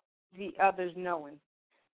without the others knowing.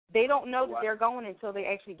 They don't know that they're going until they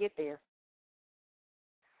actually get there.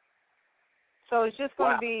 So it's just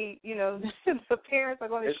going to be, the parents are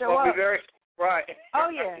going to show up. It's going to be very, right. Oh,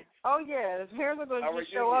 yeah. The parents are going to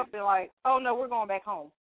just show up and like, oh, no, we're going back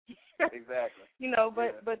home. Exactly.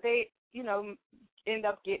 But they, end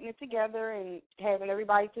up getting it together and having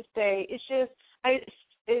everybody to stay. It's just,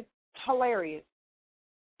 it's hilarious.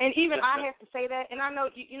 And even I have to say that, and I know,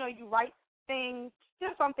 you write things,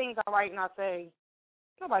 there's some things I write and I say,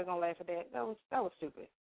 nobody's going to laugh at that. That was stupid,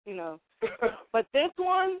 But this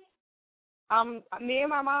one, me and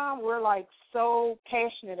my mom, we're like so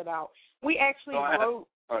passionate about. We actually wrote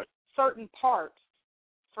certain parts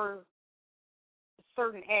for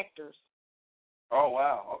certain actors. Oh,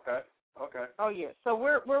 wow. Okay. Oh, yeah. So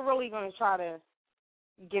we're really going to try to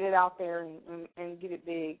get it out there and get it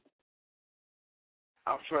big.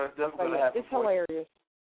 I'm sure it's definitely going to happen. It's hilarious.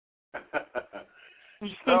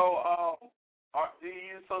 So, do you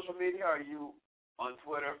use social media? Are you on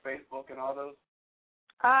Twitter, Facebook, and all those?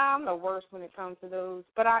 I'm the worst when it comes to those,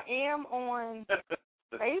 but I am on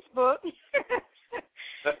Facebook.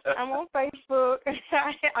 I'm on Facebook.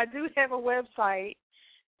 I do have a website,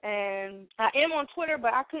 and I am on Twitter,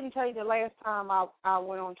 but I couldn't tell you the last time I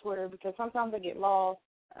went on Twitter because sometimes I get lost.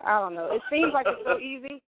 I don't know. It seems like it's so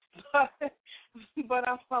easy, but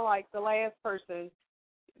I feel like the last person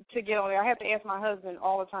to get on there. I have to ask my husband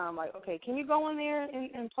all the time, like, okay, can you go in there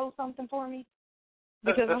and post something for me?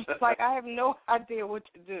 Because I'm just like, I have no idea what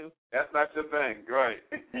to do. That's not your thing, right?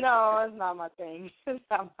 No, that's not my thing. It's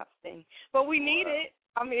not my thing. But we need it.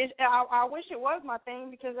 I mean, I wish it was my thing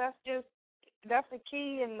because that's the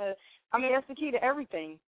key that's the key to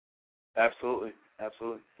everything. Absolutely.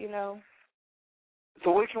 You know.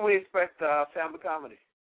 So when can we expect family comedy?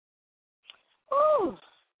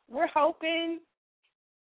 We're hoping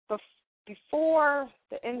before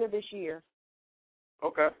the end of this year.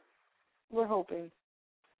 Okay. We're hoping.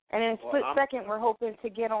 And in split second, we're hoping to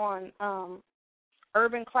get on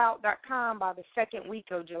urbanclout.com by the second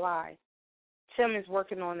week of July. Tim is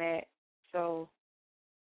working on that, so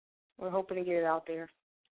we're hoping to get it out there.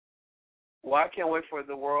 Well, I can't wait for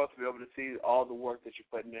the world to be able to see all the work that you're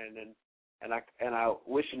putting in, and I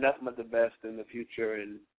wish you nothing but the best in the future,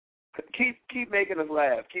 and keep making us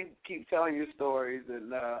laugh, keep telling your stories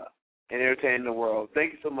and entertaining the world.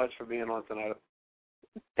 Thank you so much for being on tonight.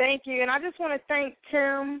 Thank you, and I just want to thank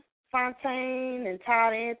Tim Fontaine and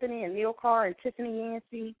Todd Anthony and Neil Carr and Tiffany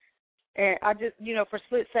Yancey, and I just, for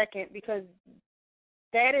split second, because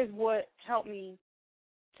that is what helped me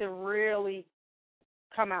to really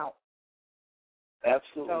come out.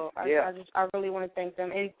 Absolutely. So I really want to thank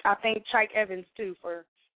them, and I thank Chike Evans too for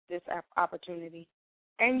this opportunity,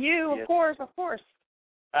 and you, of course.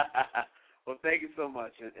 Well, thank you so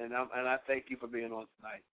much, and I thank you for being on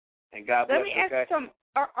tonight. And God bless. Let me ask you something.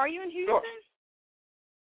 Are you in Houston? Sure.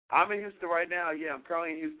 I'm in Houston right now. Yeah, I'm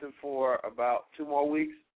currently in Houston for about 2 more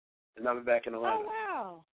weeks, and I'll be back in Atlanta. Oh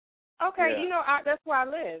wow. Okay, Yeah. That's where I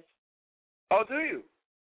live. Oh, do you?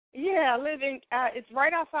 Yeah, I live in. It's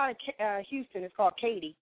right outside of Houston. It's called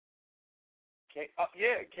Katy. Katy.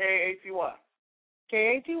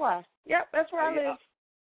 Katy. Yep, that's where I live.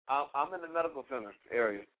 I'm in the medical center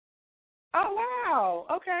area. Oh wow.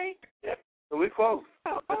 Okay. Yep. So we close.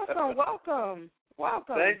 Oh, awesome.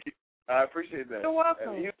 Welcome. Thank you. I appreciate that. You're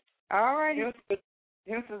welcome. All right.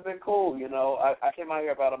 Houston's been cool. I came out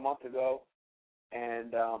here about a month ago,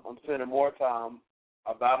 and I'm spending more time,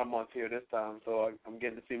 about a month here this time, so I'm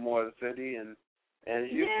getting to see more of the city, and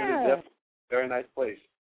Houston is definitely a very nice place.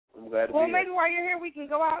 I'm glad to be here. Well, maybe while you're here, we can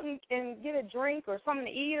go out and get a drink or something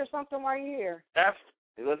to eat or something while you're here.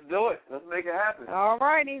 Absolutely. Let's do it. Let's make it happen. All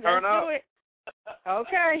righty. Let's do it.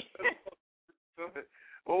 Okay.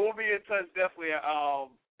 Well, we'll be in touch definitely.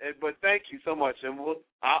 But thank you so much, and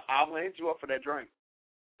I'll hit you up for that drink.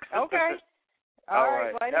 Okay. All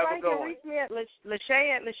right. Well, anybody can reach me at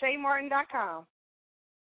LaShae@LaShaeMartin.com.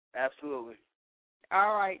 Absolutely.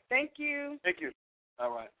 All right. Thank you. Thank you.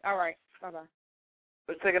 All right. All right. Bye-bye.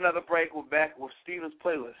 Let's take another break. We're back with Steven's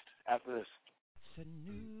playlist after this. It's a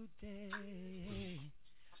new day.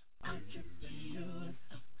 Entrepreneurs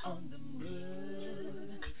on the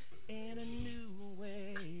move in a new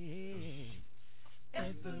way.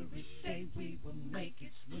 Every day we will make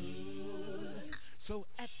it smooth. So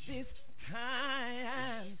at this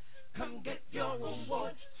time, come get your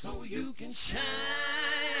award so you can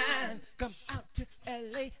shine. Come out to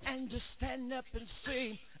LA and just stand up and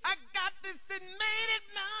sing. I got this and made it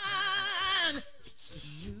mine. It's a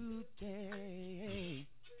new day.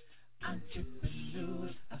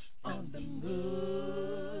 Entrepreneurs are on the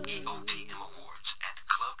move. EOTM Awards at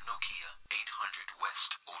Club Nokia, 800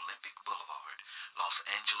 West Olympic Boulevard, Los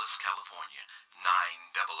Angeles, California,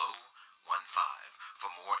 90015. For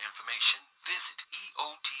more information, visit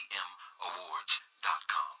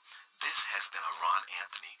EOTMAwards.com. This has been a Ron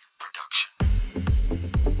Anthony production.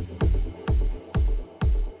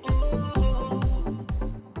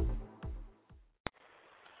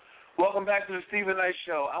 Welcome back to the Stephen Knight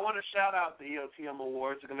Show. I want to shout out the EOTM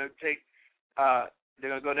Awards. They're going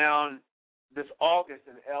to go down this August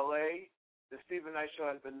in LA. The Stephen Knight Show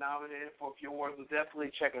has been nominated for a few awards. So definitely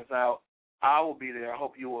check us out. I will be there. I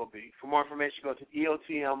hope you will be. For more information, go to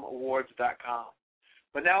EOTMAwards.com.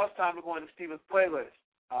 But now it's time to go into Stephen's playlist.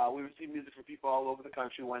 We receive music from people all over the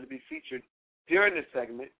country wanting to be featured during this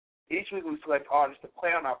segment. Each week we select artists to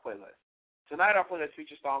play on our playlist. Tonight our playlist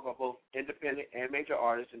features songs by both independent and major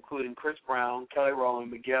artists, including Chris Brown, Kelly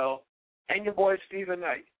Rowland, Miguel, and your boy Stephen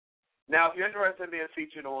Knight. Now, if you're interested in being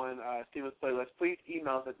featured on Stephen's playlist, please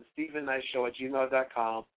email us at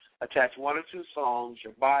thestephennightshow@gmail.com. Attach 1 or 2 songs,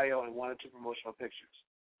 your bio, and 1 or 2 promotional pictures.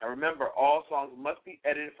 And remember, all songs must be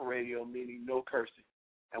edited for radio, meaning no cursing.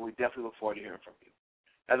 And we definitely look forward to hearing from you.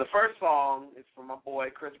 Now, the first song is from my boy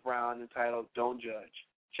Chris Brown, entitled Don't Judge.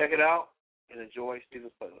 Check it out and enjoy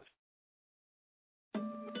Stephen's playlist.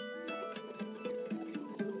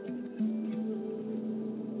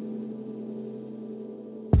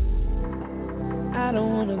 I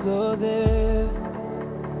don't wanna go there.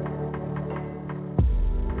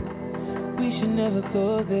 We should never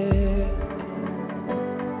go there.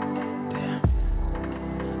 Damn.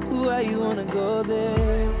 Why you wanna go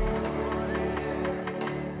there?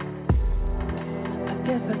 I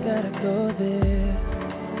guess I gotta go there.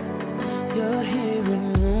 You're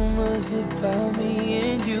hearing rumors rumors about me,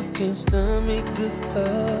 and you can stomach the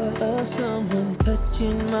thought of someone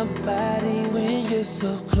touching my body when you're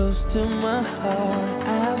so close to my heart.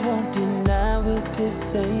 I won't deny what they're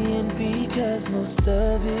saying because most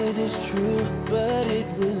of it is true, but it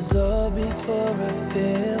was all before I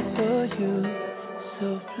fell for you. So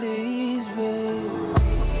please, babe,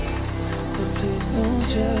 so please don't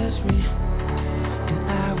judge me, and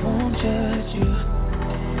I won't judge you,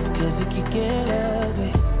 'cause it can get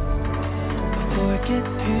ugly before it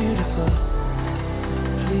gets beautiful.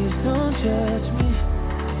 Please don't judge me,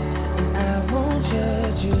 and I won't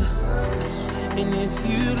judge you. And if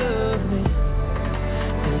you love me,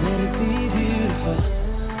 then let it be beautiful.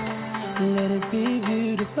 Let it be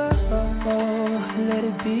beautiful. Let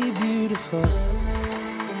it be beautiful.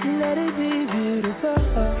 Let it be beautiful.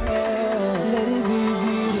 Let it be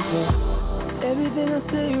beautiful. Everything I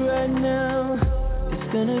say right now, it's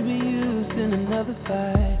gonna be used in another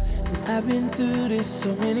fight. And I've been through this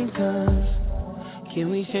so many times. Can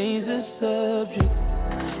we change the subject?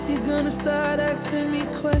 You're gonna start asking me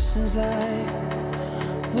questions like,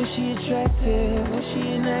 was she attractive? Was she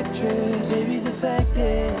an actress? Baby, the fact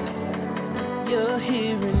is, you're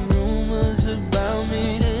hearing rumors about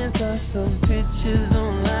me. Then saw some pictures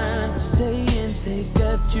online saying they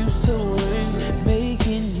got you so worried,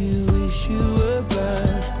 making you wish you were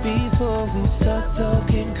blind. Before we start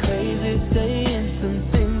talking crazy, saying some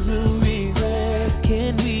things we'll regret,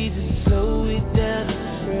 can we just slow it down and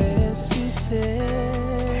press reset?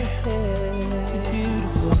 You're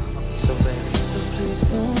beautiful, so baby, so please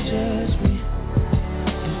don't judge me,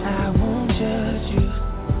 and I won't judge you,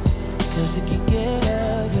 'cause it can get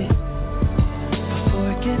ugly before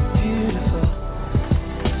it gets beautiful.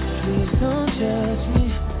 Please don't judge me,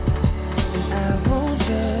 and I won't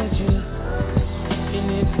judge you. And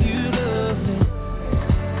if you love me,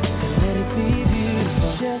 then let it be beautiful.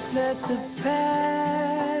 Just let the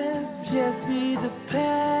past just be the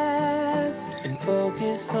past, and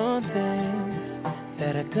focus on things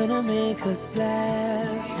that are gonna make us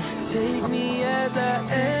laugh. Take me as I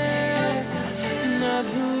am, not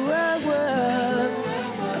who I was.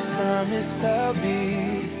 I promise I'll be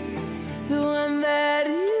the one that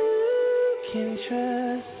you can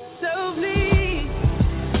trust. So please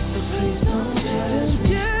don't judge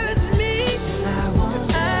me. I won't,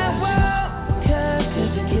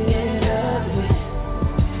 'cause it can get ugly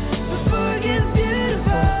before it gets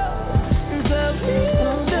beautiful. So please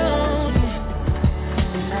don't,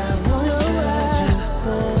 and I won't judge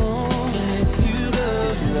you. And if you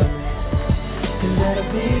love me, then let it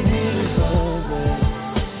be beautiful, babe.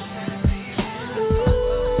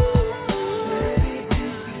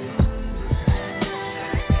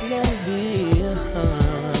 Let it be,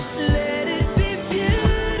 let it be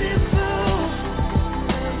beautiful.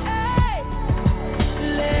 Hey,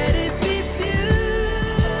 let it be beautiful.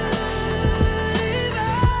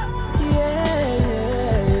 Yeah.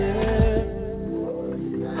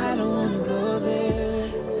 I don't wanna go there,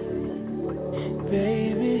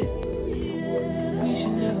 baby. We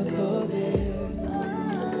should never go there.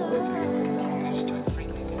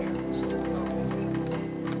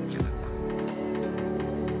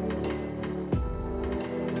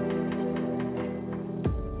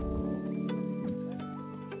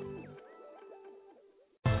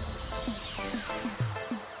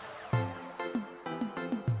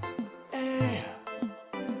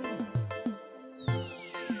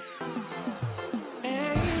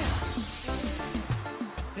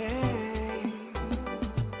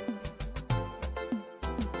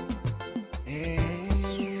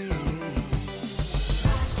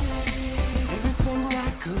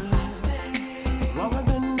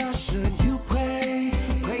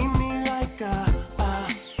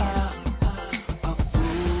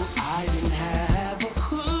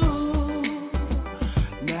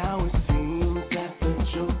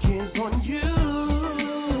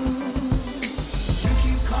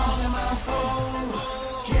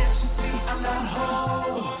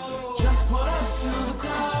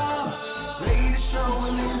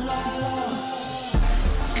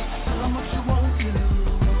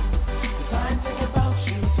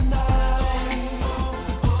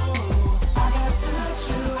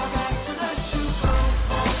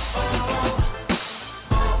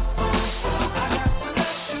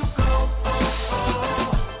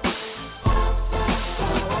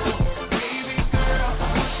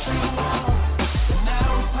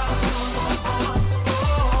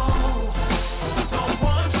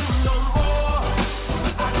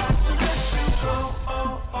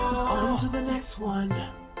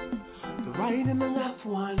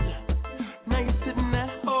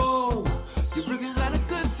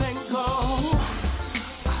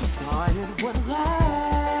 what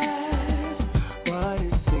lasts, but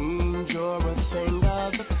it seems you're a thing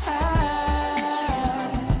of the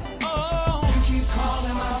past. Oh, you keep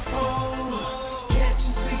calling my phone. Can't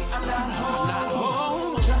you see I'm not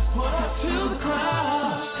home? Just put up to the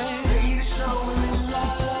crowd. Lady showing me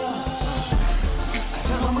love. I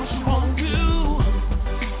tell them what you won't do,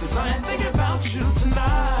 'cause I ain't thinking about you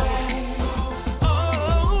tonight.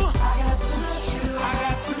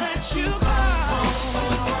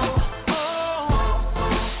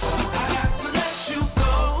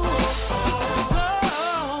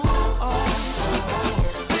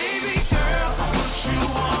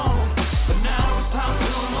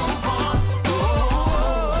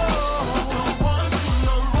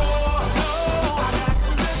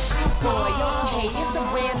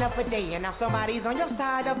 And now somebody's on your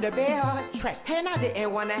side of the bell track, and I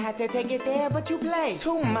didn't wanna have to take it there, but you play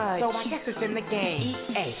too much, so I guess it's in the game.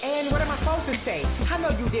 EA. And what am I supposed to say? I know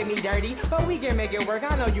you did me dirty, but we can make it work.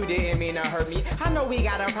 I know you didn't mean to hurt me. I know we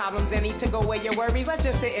got our problems and need to go away your worries. Let's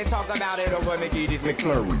just sit and talk about it over McGee's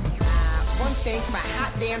McFlurry. One thing's for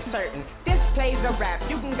hot damn certain, this plays a rap.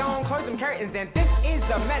 You can go and close them curtains, and this is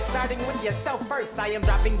a mess. Starting with yourself first, I am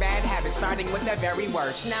dropping bad habits, starting with the very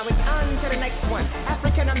worst. Now it's on to the next one.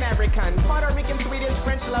 African American, Puerto Rican, Swedish,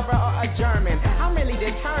 French lover, or a German. I'm really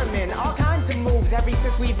determined. All kinds of moves ever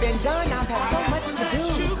since we've been done. I've had so much to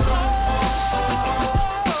do.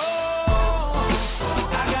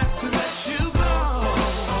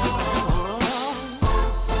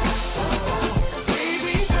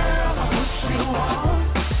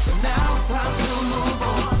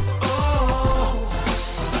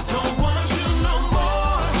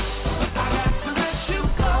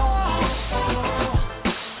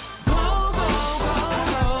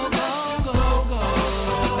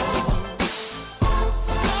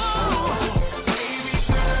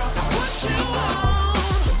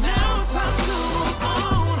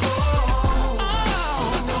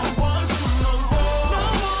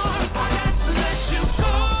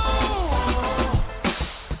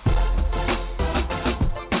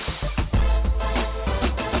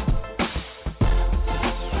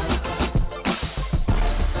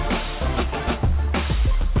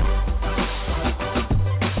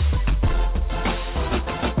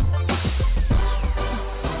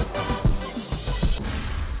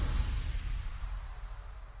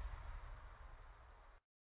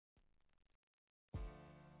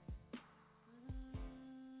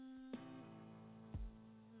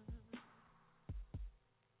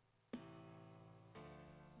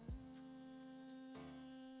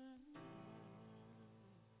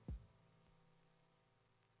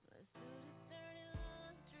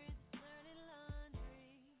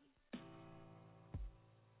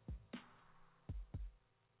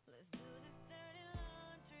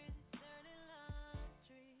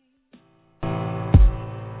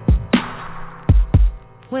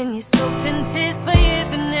 When you're soaked in tears for years,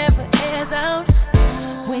 it never airs out.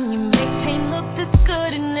 When you make pain look this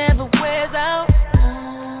good, it never wears out.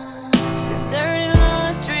 This dirty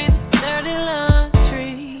laundry, this dirty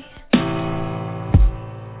laundry.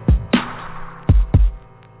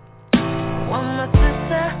 When my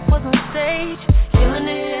sister was on stage, feeling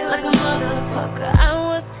it like a motherfucker, I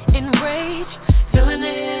was enraged, feeling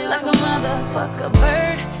it like a motherfucker,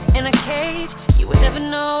 bird in a cage. You would never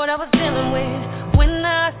know what I was dealing with when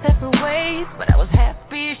I separate ways, but I was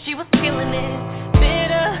happy she was feeling it.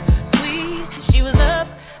 Bitter, sweet, she was up,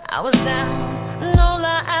 I was down. No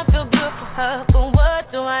lie, I feel good for her, but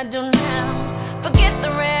what do I do now? Forget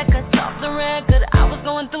the record, off the record, I was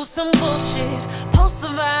going through some bullshit.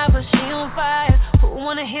 Post-survivor, she on fire, who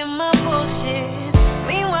wanna hear my bullshit?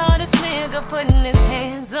 Meanwhile, this nigga putting his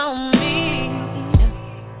hands on me.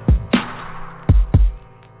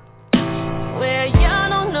 Well, y'all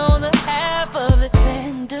don't know the half of this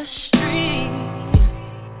industry.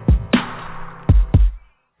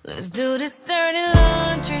 Let's do this dirty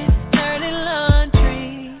laundry, dirty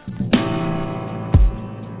laundry.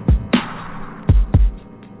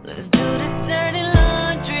 Let's do this dirty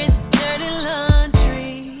laundry, dirty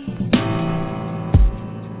laundry.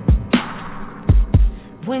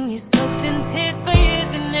 When you're soaked in tears for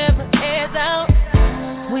years, it never airs out.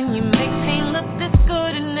 When you make pain look this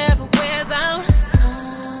good, it never wears out.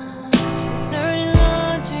 Dirty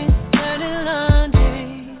laundry, dirty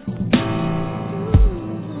laundry.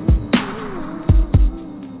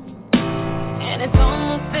 And it's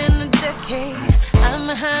almost been a decade. I'm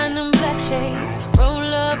behind them black shades. Roll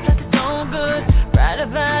up like it's all good. Right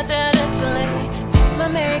about that Escalade. Fix my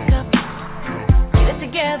makeup. Get it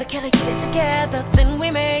together, can I get it together? Then we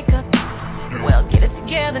make up. Well, get it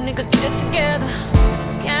together, nigga, get it together.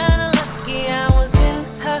 Kinda lucky I was in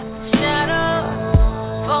her shadow.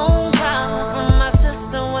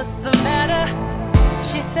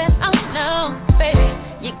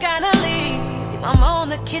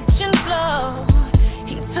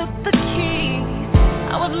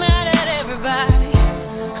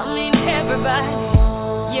 everybody.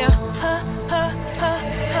 Yeah,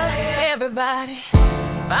 everybody.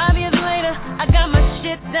 5 years later, I got my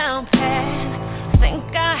shit down pat. Think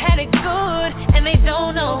I had it good, and they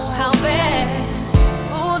don't know how bad.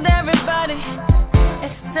 Fooled everybody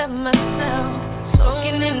except myself.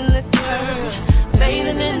 Soaking in the dirt,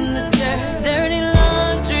 bathing in the dirt. Dirty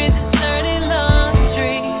laundry, dirty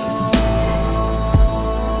laundry.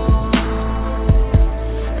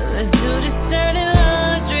 Let's do this dirty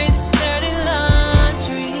laundry, dirty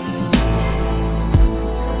laundry.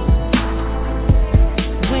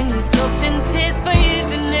 When you soaked in tears for years,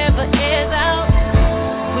 it never airs out.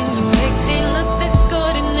 When you make things look this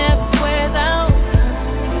good, it never wears out.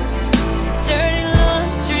 Dirty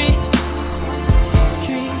laundry.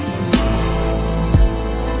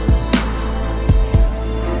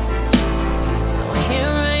 So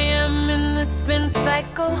here I am in the spin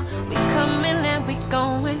cycle. We coming and we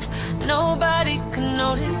going. Nobody can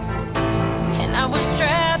notice. And I was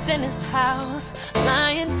trapped in this house,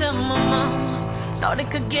 lying to my mom. Thought it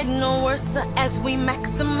could get no worse as we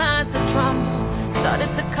maximize the drama.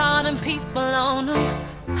 Started to call them people on him.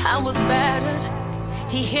 I was battered.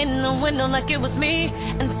 He hit in the window like it was me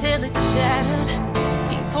until it shattered.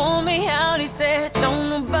 He pulled me out, he said, don't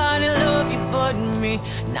nobody love you but me.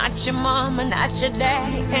 Not your mama, not your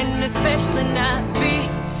daddy, and especially not me.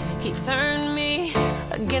 He turned me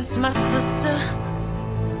against my sister.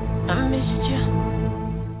 I missed you.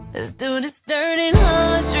 Let's do this dirty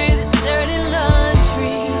laundry, this dirty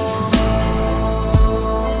laundry.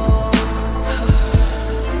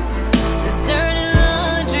 This dirty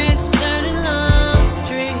laundry, this dirty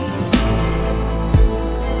laundry.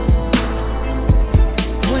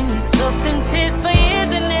 When you soaked in tears for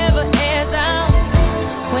years, it never airs out.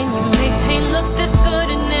 When you make pain look this good,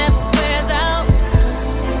 it never wears out.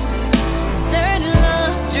 Dirty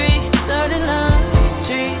laundry, dirty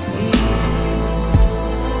laundry.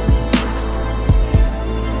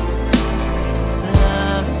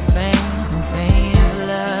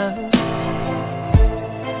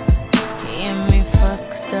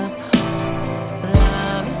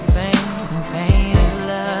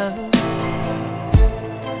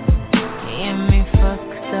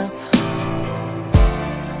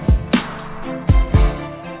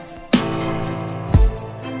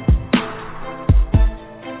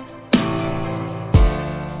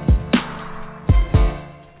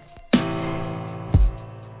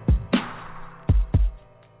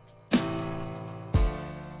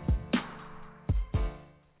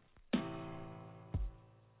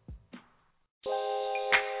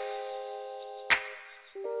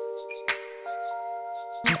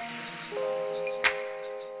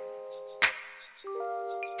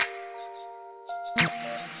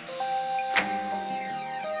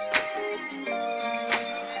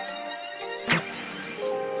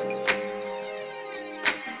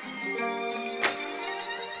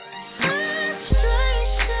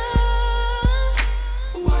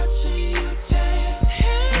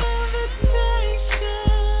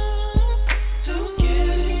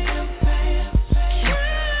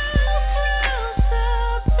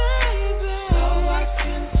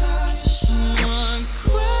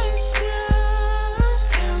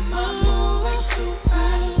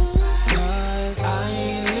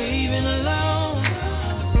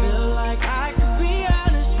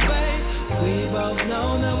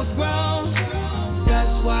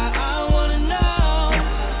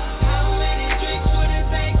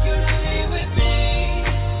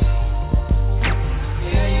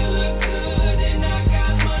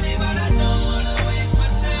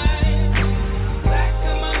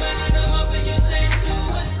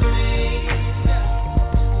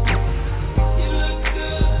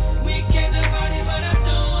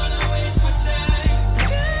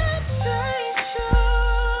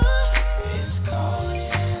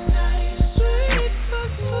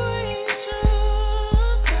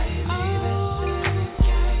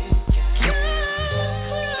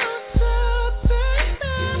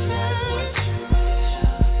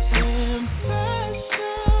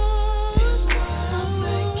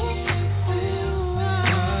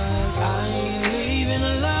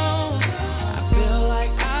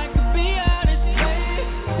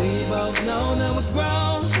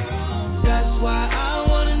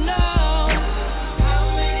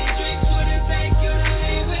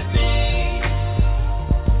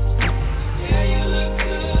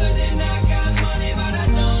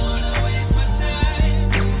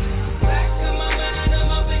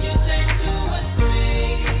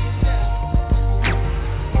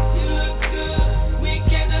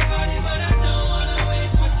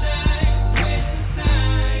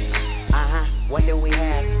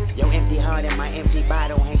 Your empty heart and my empty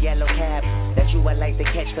bottle and yellow cab. That you would like to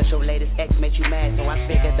catch, cause your latest ex made you mad. So I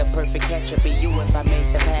figured the perfect catch would be you if I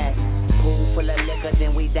made the pass. Pool full of liquor,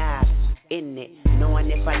 then we dive in it.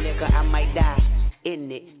 Knowing if I liquor, I might die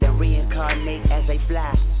in it. Then reincarnate as they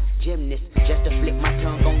fly. Gymnast, just to flip my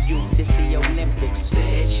tongue on you. This the Olympics.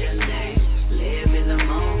 Say your name, live in the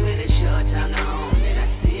moment. It's your time to home. Then I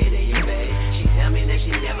see it in your face. She tell me that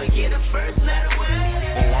she never get a first letter word.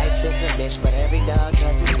 And life is a bitch, but every dog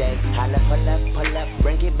has his day. Holla, pull up,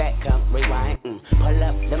 bring it back, come, rewind. Pull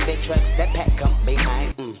up, them big trucks, that pack come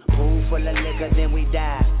behind. Pool full of liquor, then we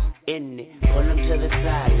dive in it. Pull them to the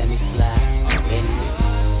side, let me slide in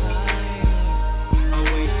it.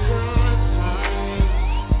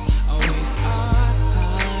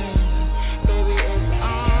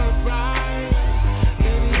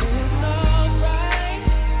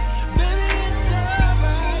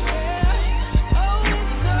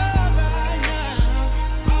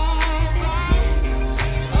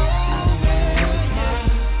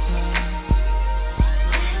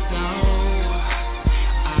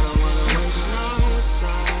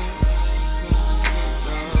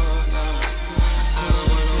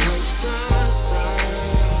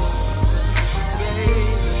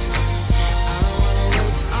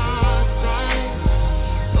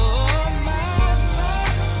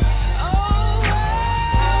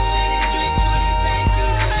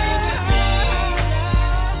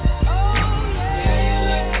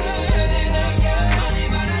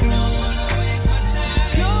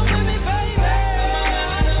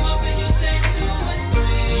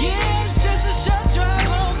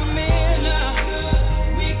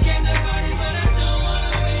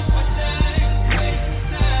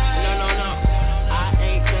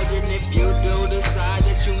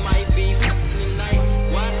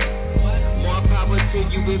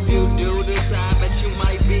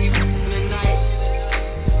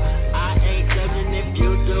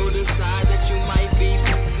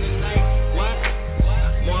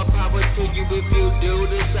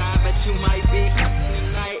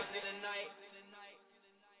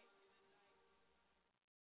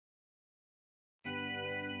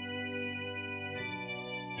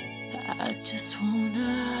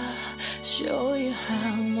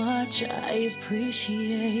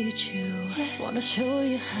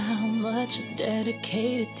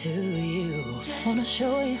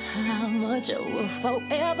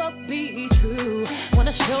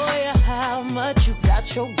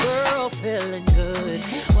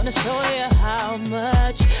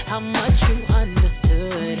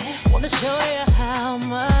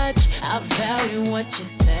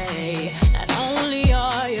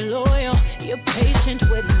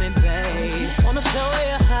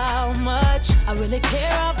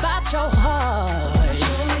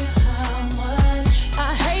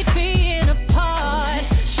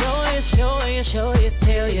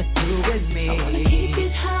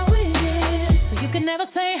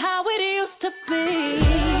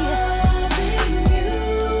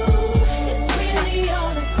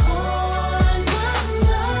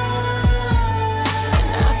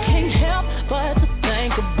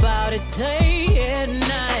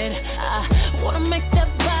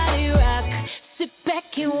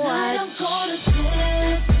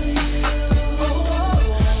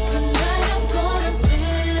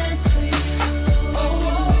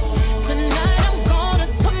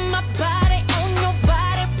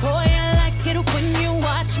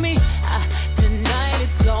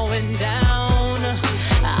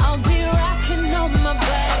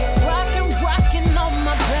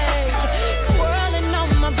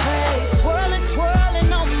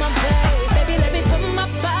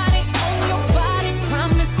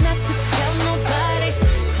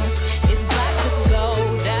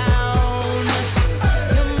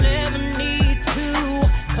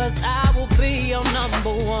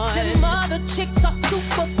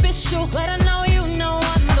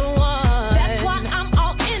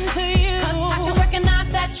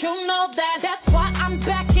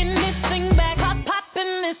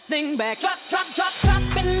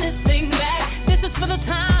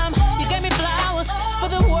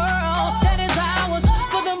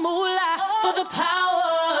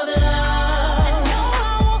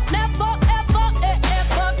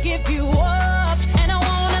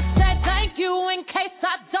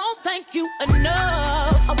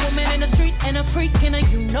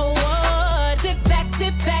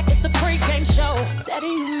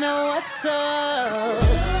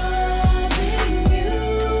 Loving you,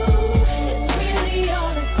 it's really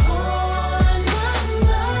all that's on my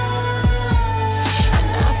mind.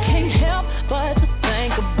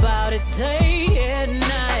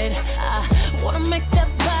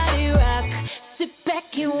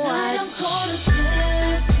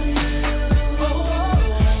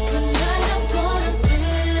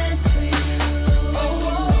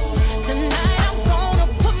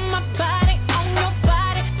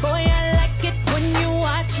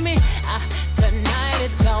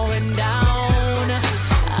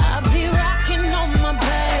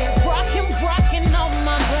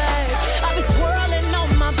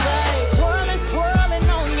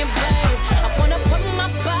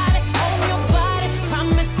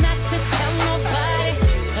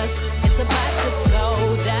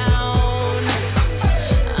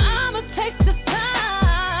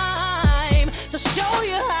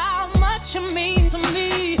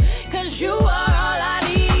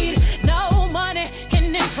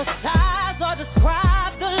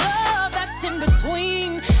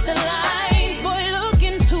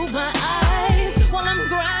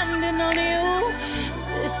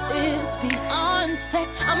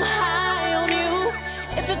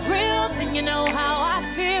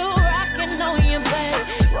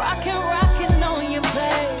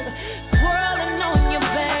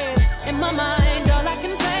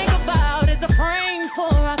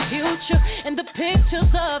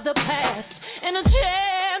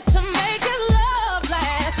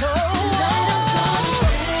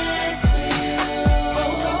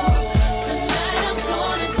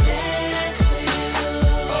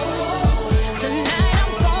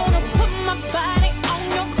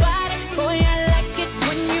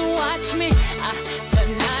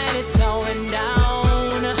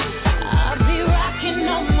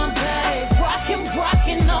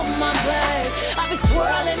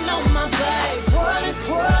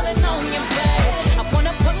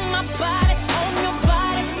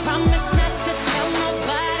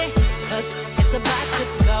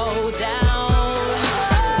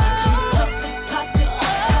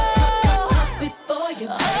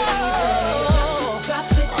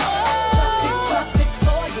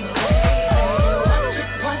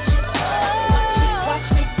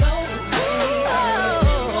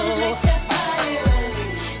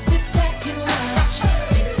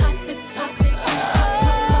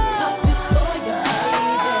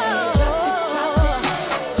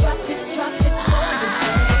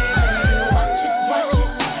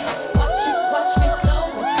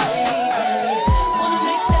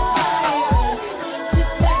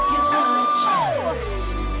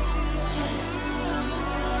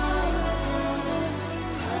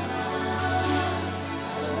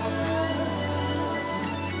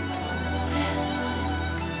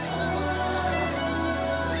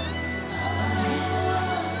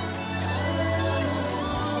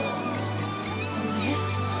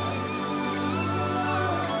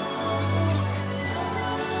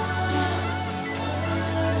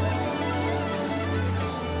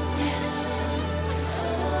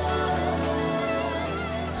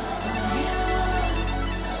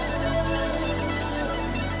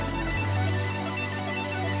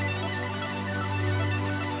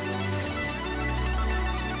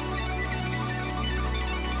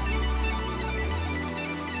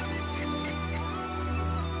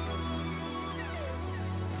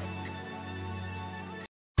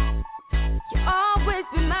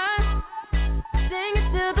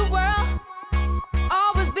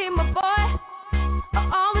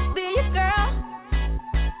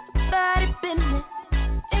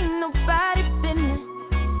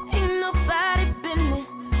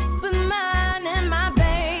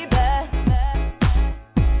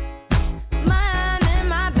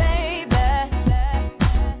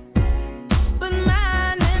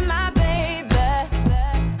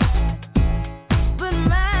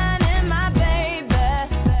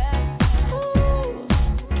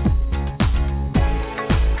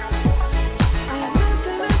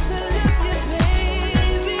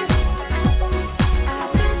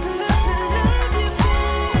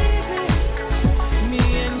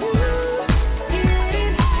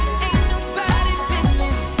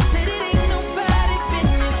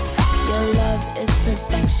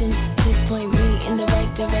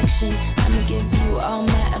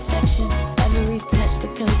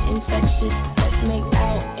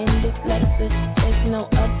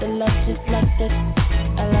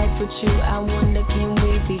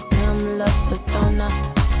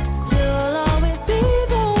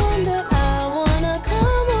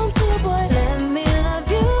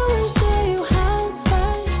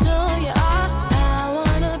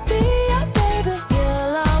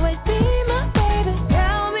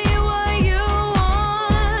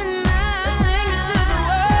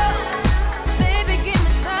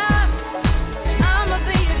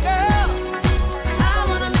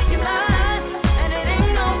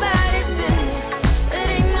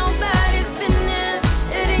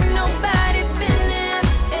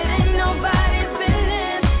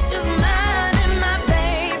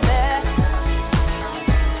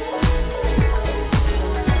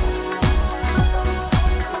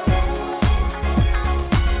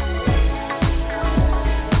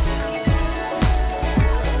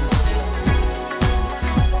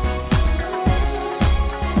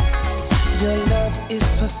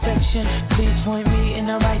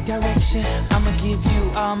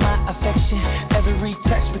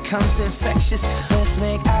 becomes infectious. Let's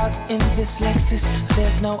make out in this Lexus.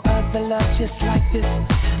 There's no other love just like this.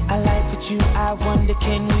 I like with you, I wonder,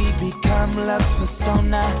 can we become love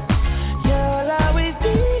persona? You'll always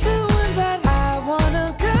be the one that I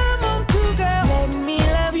wanna come home to, girl. Let me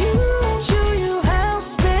love you, show you how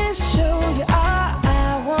special you are.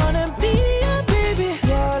 I wanna be your baby.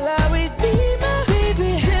 You'll always be my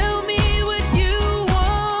baby. Tell me what you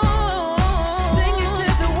want. Sing it to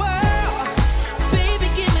the world,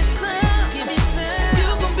 baby. Give me some.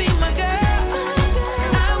 You gon' be my girl.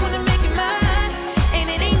 I wanna make it mine, and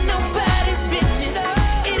it ain't nobody's business.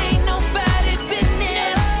 It ain't nobody's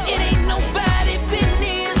business. It ain't nobody's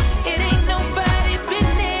business. It ain't nobody's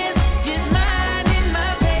business. Just mine and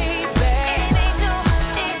my baby. It ain't no,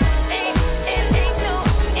 ain't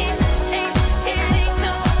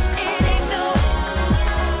no,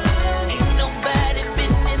 ain't nobody's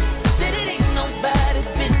business. Said it ain't nobody's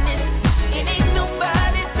business. It ain't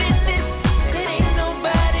nobody's business. It ain't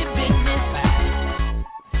nobody's business.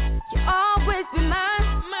 You'll always be mine.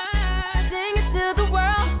 Sing it to the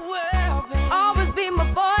world. Always be my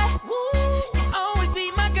boy. You'll always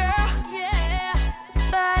be my girl. Yeah.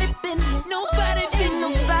 Nobody business. Nobody business.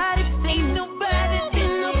 Nobody ain't nobody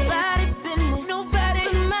business. Nobody business. Nobody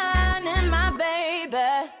but mine and my baby.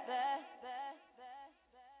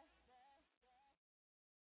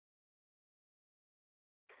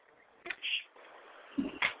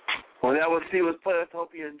 Well, that was Steven's playlist.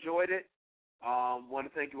 Hope you enjoyed it. Want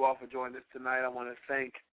to thank you all for joining us tonight. I want to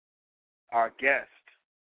thank our guest,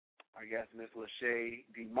 Miss Lachey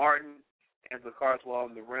D. Martin, and the Carswell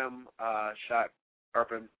and the Rim Shot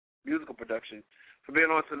Urban Musical Production for being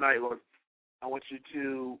on tonight. Look, I want you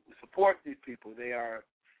to support these people. They are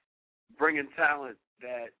bringing talent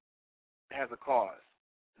that has a cause,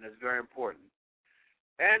 and that's very important.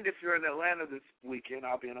 And if you're in Atlanta this weekend,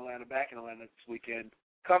 I'll be in Atlanta, back in Atlanta this weekend.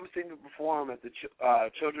 Come see me perform at the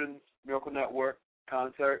Children's Miracle Network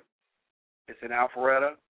concert. It's in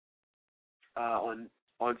Alpharetta on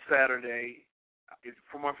Saturday.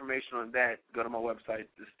 For more information on that, go to my website,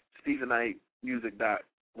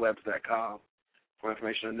 StephenKnightMusic.webs.com, for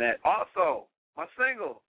information on that. Also, my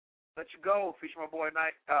single, Let You Go, featuring my boy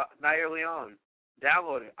Nair Leon.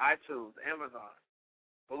 Download it, iTunes, Amazon.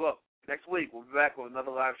 But look, next week we'll be back with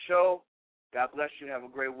another live show. God bless you. Have a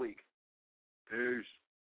great week. Peace.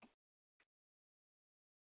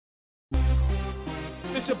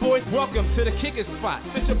 It's your boys, welcome to the kicking spot.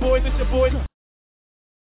 It's your boys.